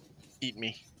can eat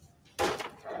me.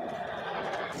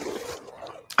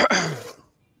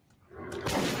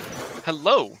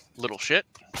 Hello, little shit.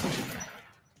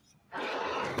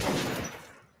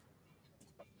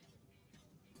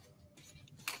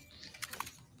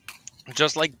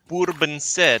 Just like Bourbon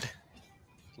said,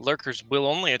 lurkers will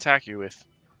only attack you if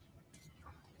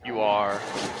you are...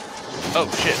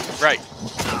 Oh, shit, right.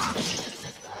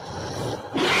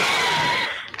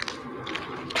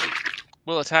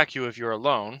 Will attack you if you're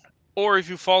alone, or if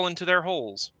you fall into their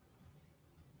holes.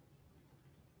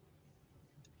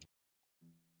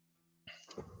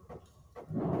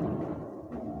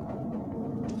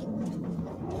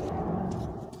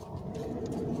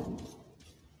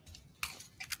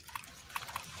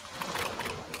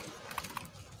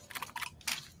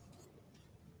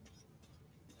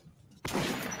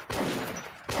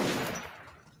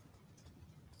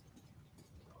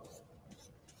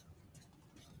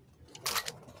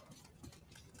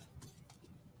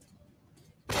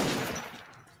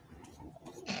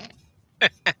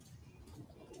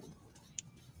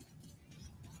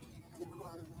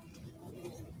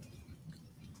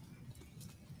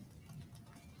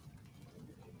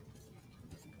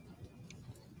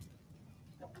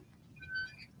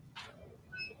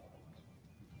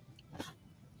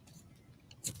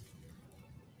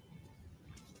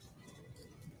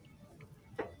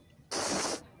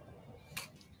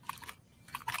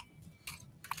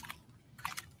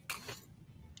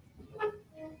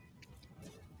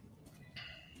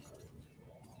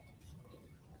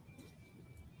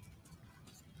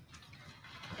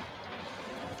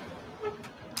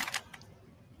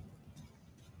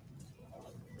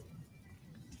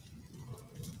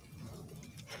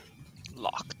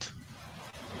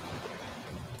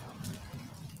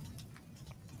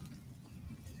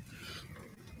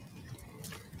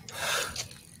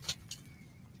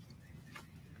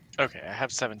 Okay, I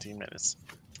have 17 minutes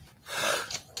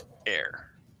of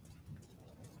air.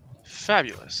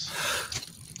 Fabulous.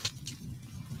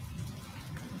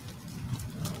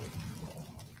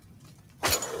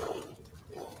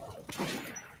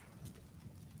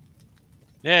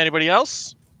 Yeah, anybody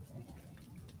else?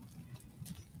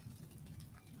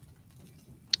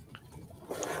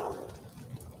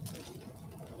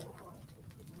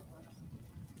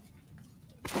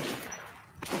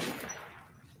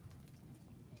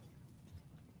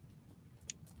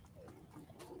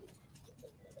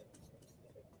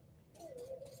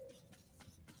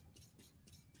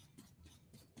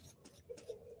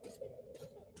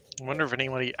 I wonder if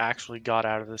anybody actually got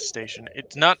out of this station.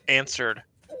 It's not answered.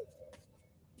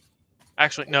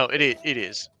 Actually, no, it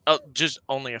is. Oh, just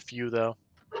only a few, though.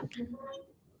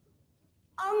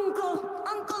 Uncle,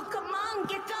 come on,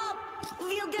 get up!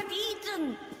 We'll get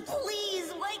eaten!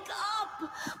 Please, wake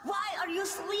up! Why are you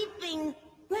sleeping?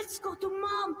 Let's go to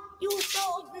Mom! You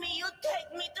told me you'd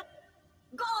take me to...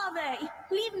 Go away!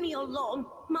 Leave me alone!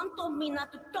 Mom told me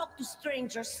not to talk to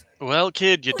strangers. Well,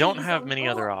 kid, you don't Please, have many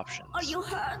Uncle. other options. Are you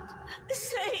hurt?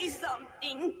 Say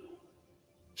something.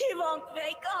 He won't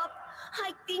wake up.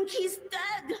 I think he's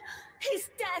dead. He's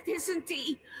dead, isn't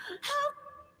he? How?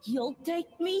 You'll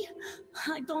take me?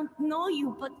 I don't know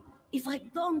you, but if I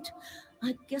don't,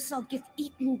 I guess I'll get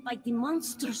eaten by the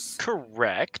monsters.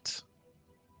 Correct.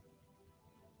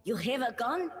 You have a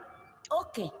gun?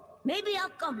 Okay, maybe I'll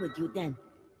come with you then.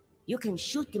 You can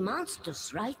shoot the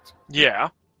monsters, right? Yeah.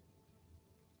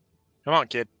 Come on,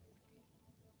 kid.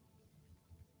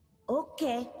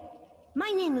 Okay. My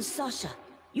name is Sasha.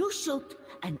 You shoot,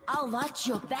 and I'll watch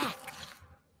your back.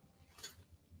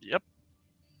 Yep.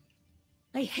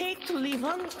 I hate to leave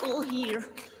Uncle here.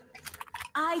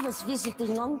 I was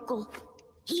visiting Uncle.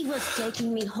 He was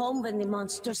taking me home when the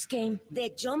monsters came. They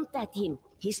jumped at him.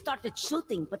 He started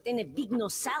shooting, but then a big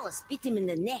Nosalis bit him in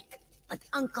the neck. But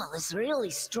Uncle is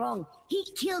really strong. He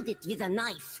killed it with a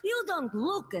knife. You don't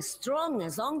look as strong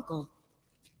as Uncle.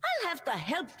 I'll have to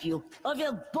help you, or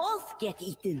we'll both get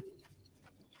eaten.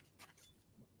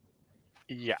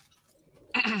 Yeah.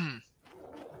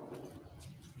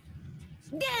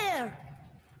 There!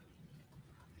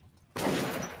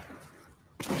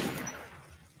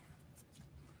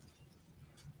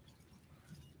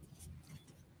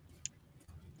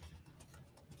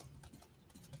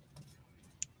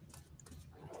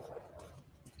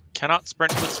 Cannot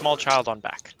sprint with small child on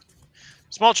back.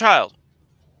 Small child.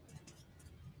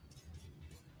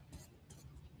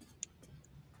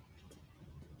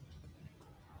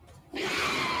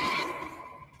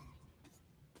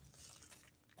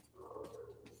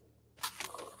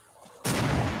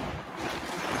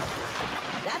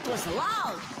 That was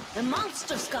loud. The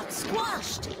monsters got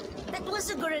squashed. That was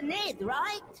a grenade,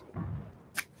 right?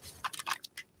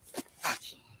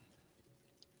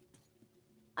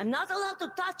 I'm not allowed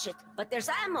to touch it, but there's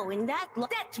ammo in that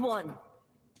one.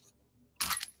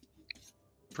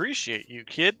 Appreciate you,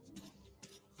 kid.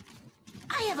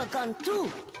 I have a gun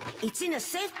too. It's in a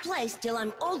safe place till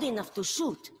I'm old enough to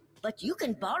shoot. But you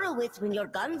can borrow it when your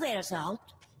gun wears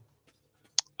out.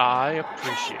 I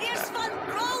appreciate Hey, there's that. one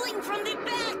crawling from the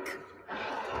back!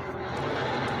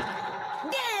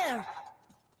 There!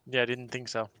 Yeah, I didn't think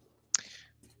so.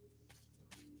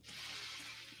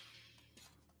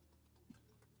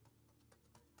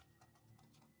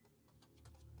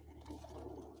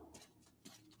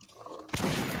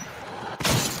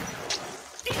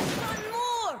 There's one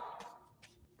more!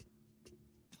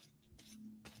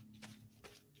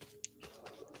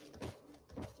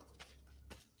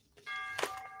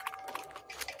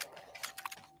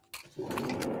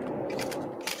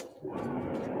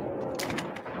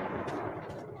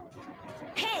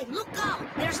 Hey, look out!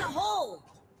 There's a hole!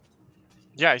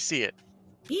 Yeah, I see it.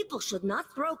 People should not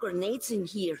throw grenades in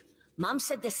here. Mom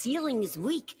said the ceiling is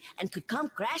weak and could come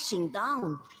crashing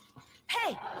down.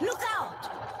 Hey, look out!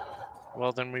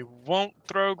 Well, then we won't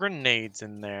throw grenades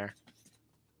in there.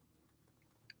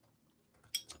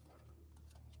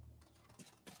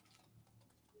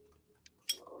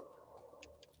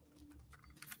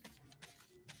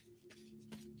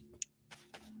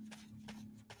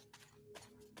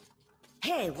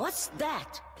 Hey, what's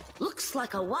that? Looks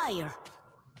like a wire.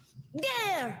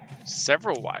 There!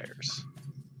 Several wires.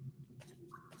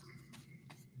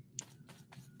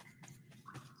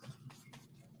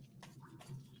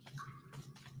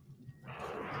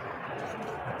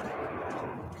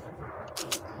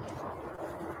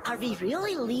 Are we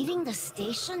really leaving the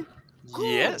station? Cool.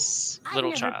 Yes,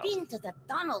 little I've child. never been to the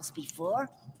tunnels before.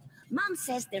 Mom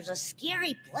says there's a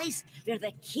scary place where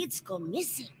the kids go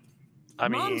missing.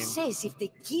 Mom mean, says if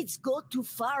the kids go too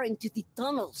far into the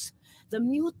tunnels, the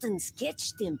mutants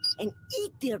catch them and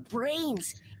eat their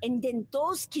brains. And then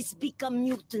those kids become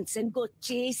mutants and go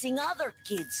chasing other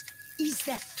kids. Is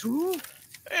that true?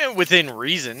 within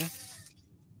reason.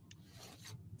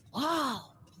 Wow.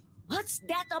 What's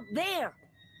that up there?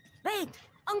 Wait,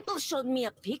 Uncle showed me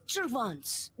a picture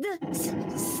once. The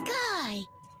sky.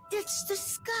 That's the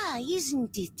sky,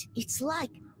 isn't it? It's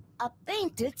like a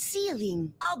painted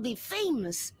ceiling. I'll be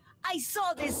famous. I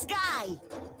saw the sky.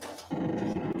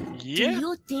 Yeah. Do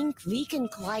you think we can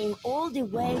climb all the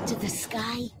way to the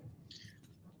sky?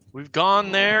 We've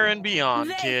gone there and beyond,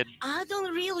 Wait, kid. I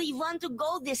don't really want to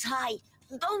go this high.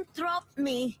 Don't drop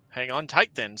me. Hang on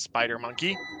tight then, spider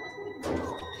monkey.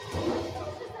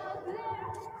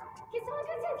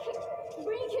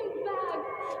 Bring him back.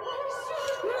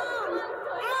 Mom!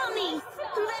 Mommy!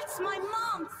 That's my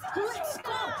mom! Let's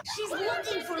go! She's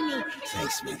looking for me!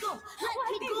 Thanks, man. Let me go!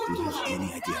 Let me You go don't to have her!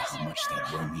 any idea how much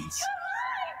that boy means.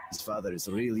 His father is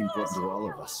really important to all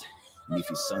of us. And if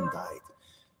his son died,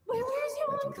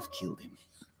 that would have killed him.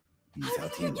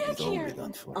 Without him, we'd all be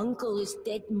done for. Uncle is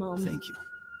dead, Mom. Thank you.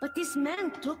 But this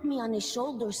man took me on his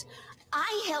shoulders.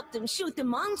 I helped him shoot the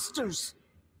monsters.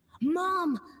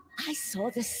 Mom, I saw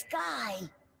the sky.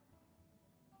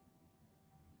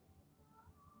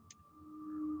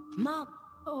 Mom.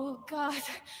 Oh, God.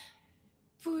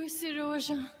 Poor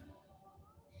Seroja.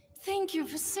 Thank you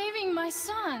for saving my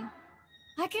son.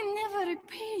 I can never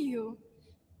repay you.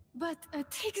 But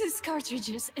take these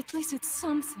cartridges. At least it's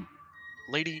something.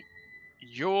 Lady,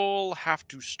 you'll have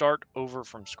to start over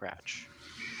from scratch.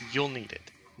 You'll need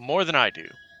it. More than I do.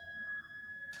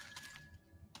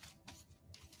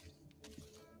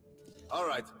 All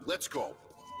right, let's go.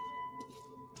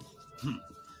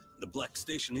 The Black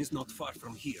Station is not far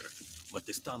from here, but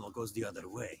this tunnel goes the other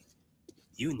way.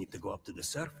 You need to go up to the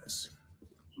surface.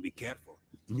 Be careful.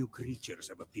 New creatures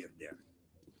have appeared there.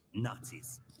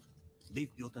 Nazis.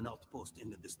 They've built an outpost in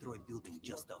the destroyed building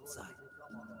just outside.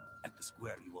 At the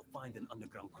square, you will find an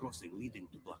underground crossing leading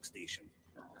to Black Station.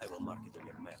 I will mark it on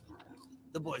your map.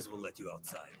 The boys will let you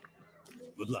outside.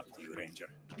 Good luck to you, Ranger.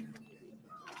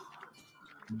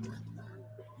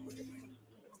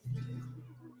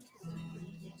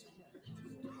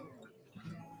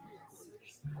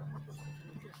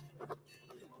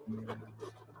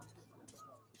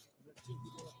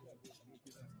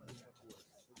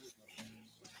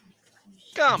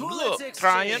 Come, look,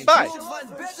 try and buy. You'll find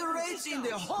better rates in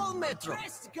the whole metro.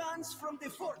 Best guns from the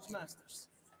Forge Masters.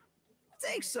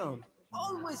 Take some.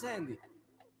 Always handy.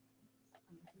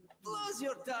 Blows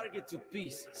your target to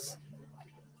pieces.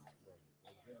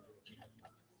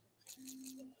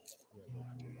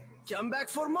 Come back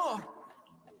for more.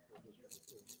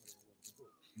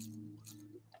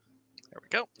 There we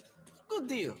go. Good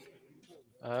deal.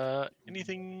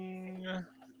 Anything?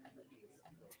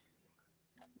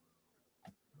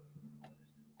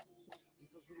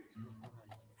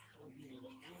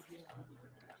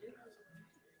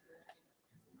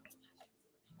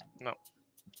 No.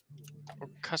 Or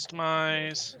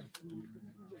customize.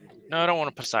 No, I don't want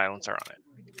to put a silencer on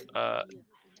it.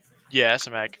 Yes,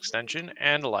 a mag extension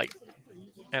and a light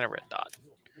and a red dot.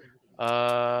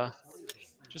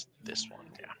 Just this one,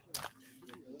 yeah.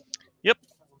 Yep.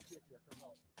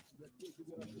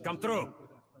 Come through.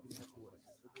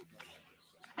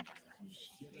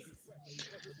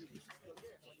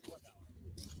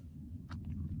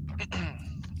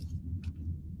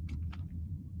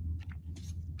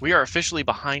 We are officially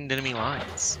behind enemy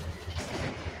lines.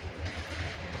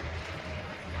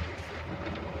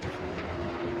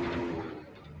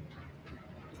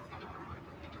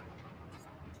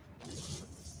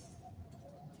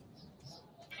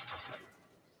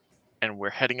 And we're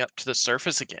heading up to the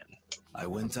surface again. I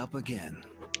went up again,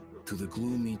 to the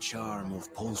gloomy charm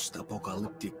of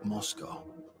post-apocalyptic Moscow.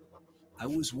 I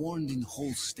was warned in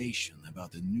Hull Station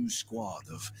about a new squad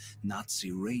of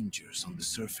Nazi Rangers on the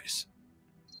surface.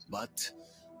 But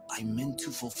I meant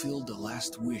to fulfill the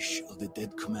last wish of the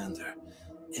dead commander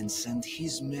and send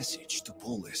his message to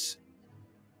Polis.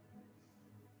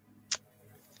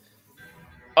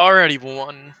 Alright,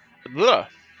 everyone.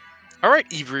 Alright,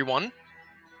 everyone.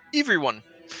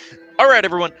 Alright,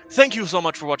 everyone. Thank you so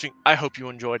much for watching. I hope you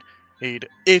enjoyed.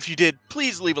 If you did,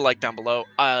 please leave a like down below.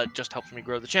 Just helps me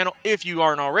grow the channel. If you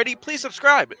aren't already, please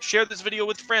subscribe. Share this video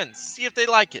with friends. See if they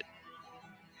like it.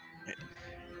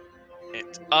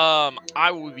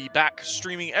 I will be back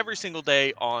streaming every single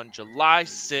day on July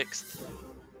 6th.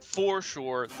 For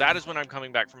sure. That is when I'm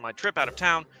coming back from my trip out of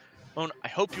town. I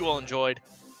hope you all enjoyed.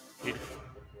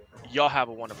 Y'all have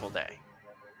a wonderful day.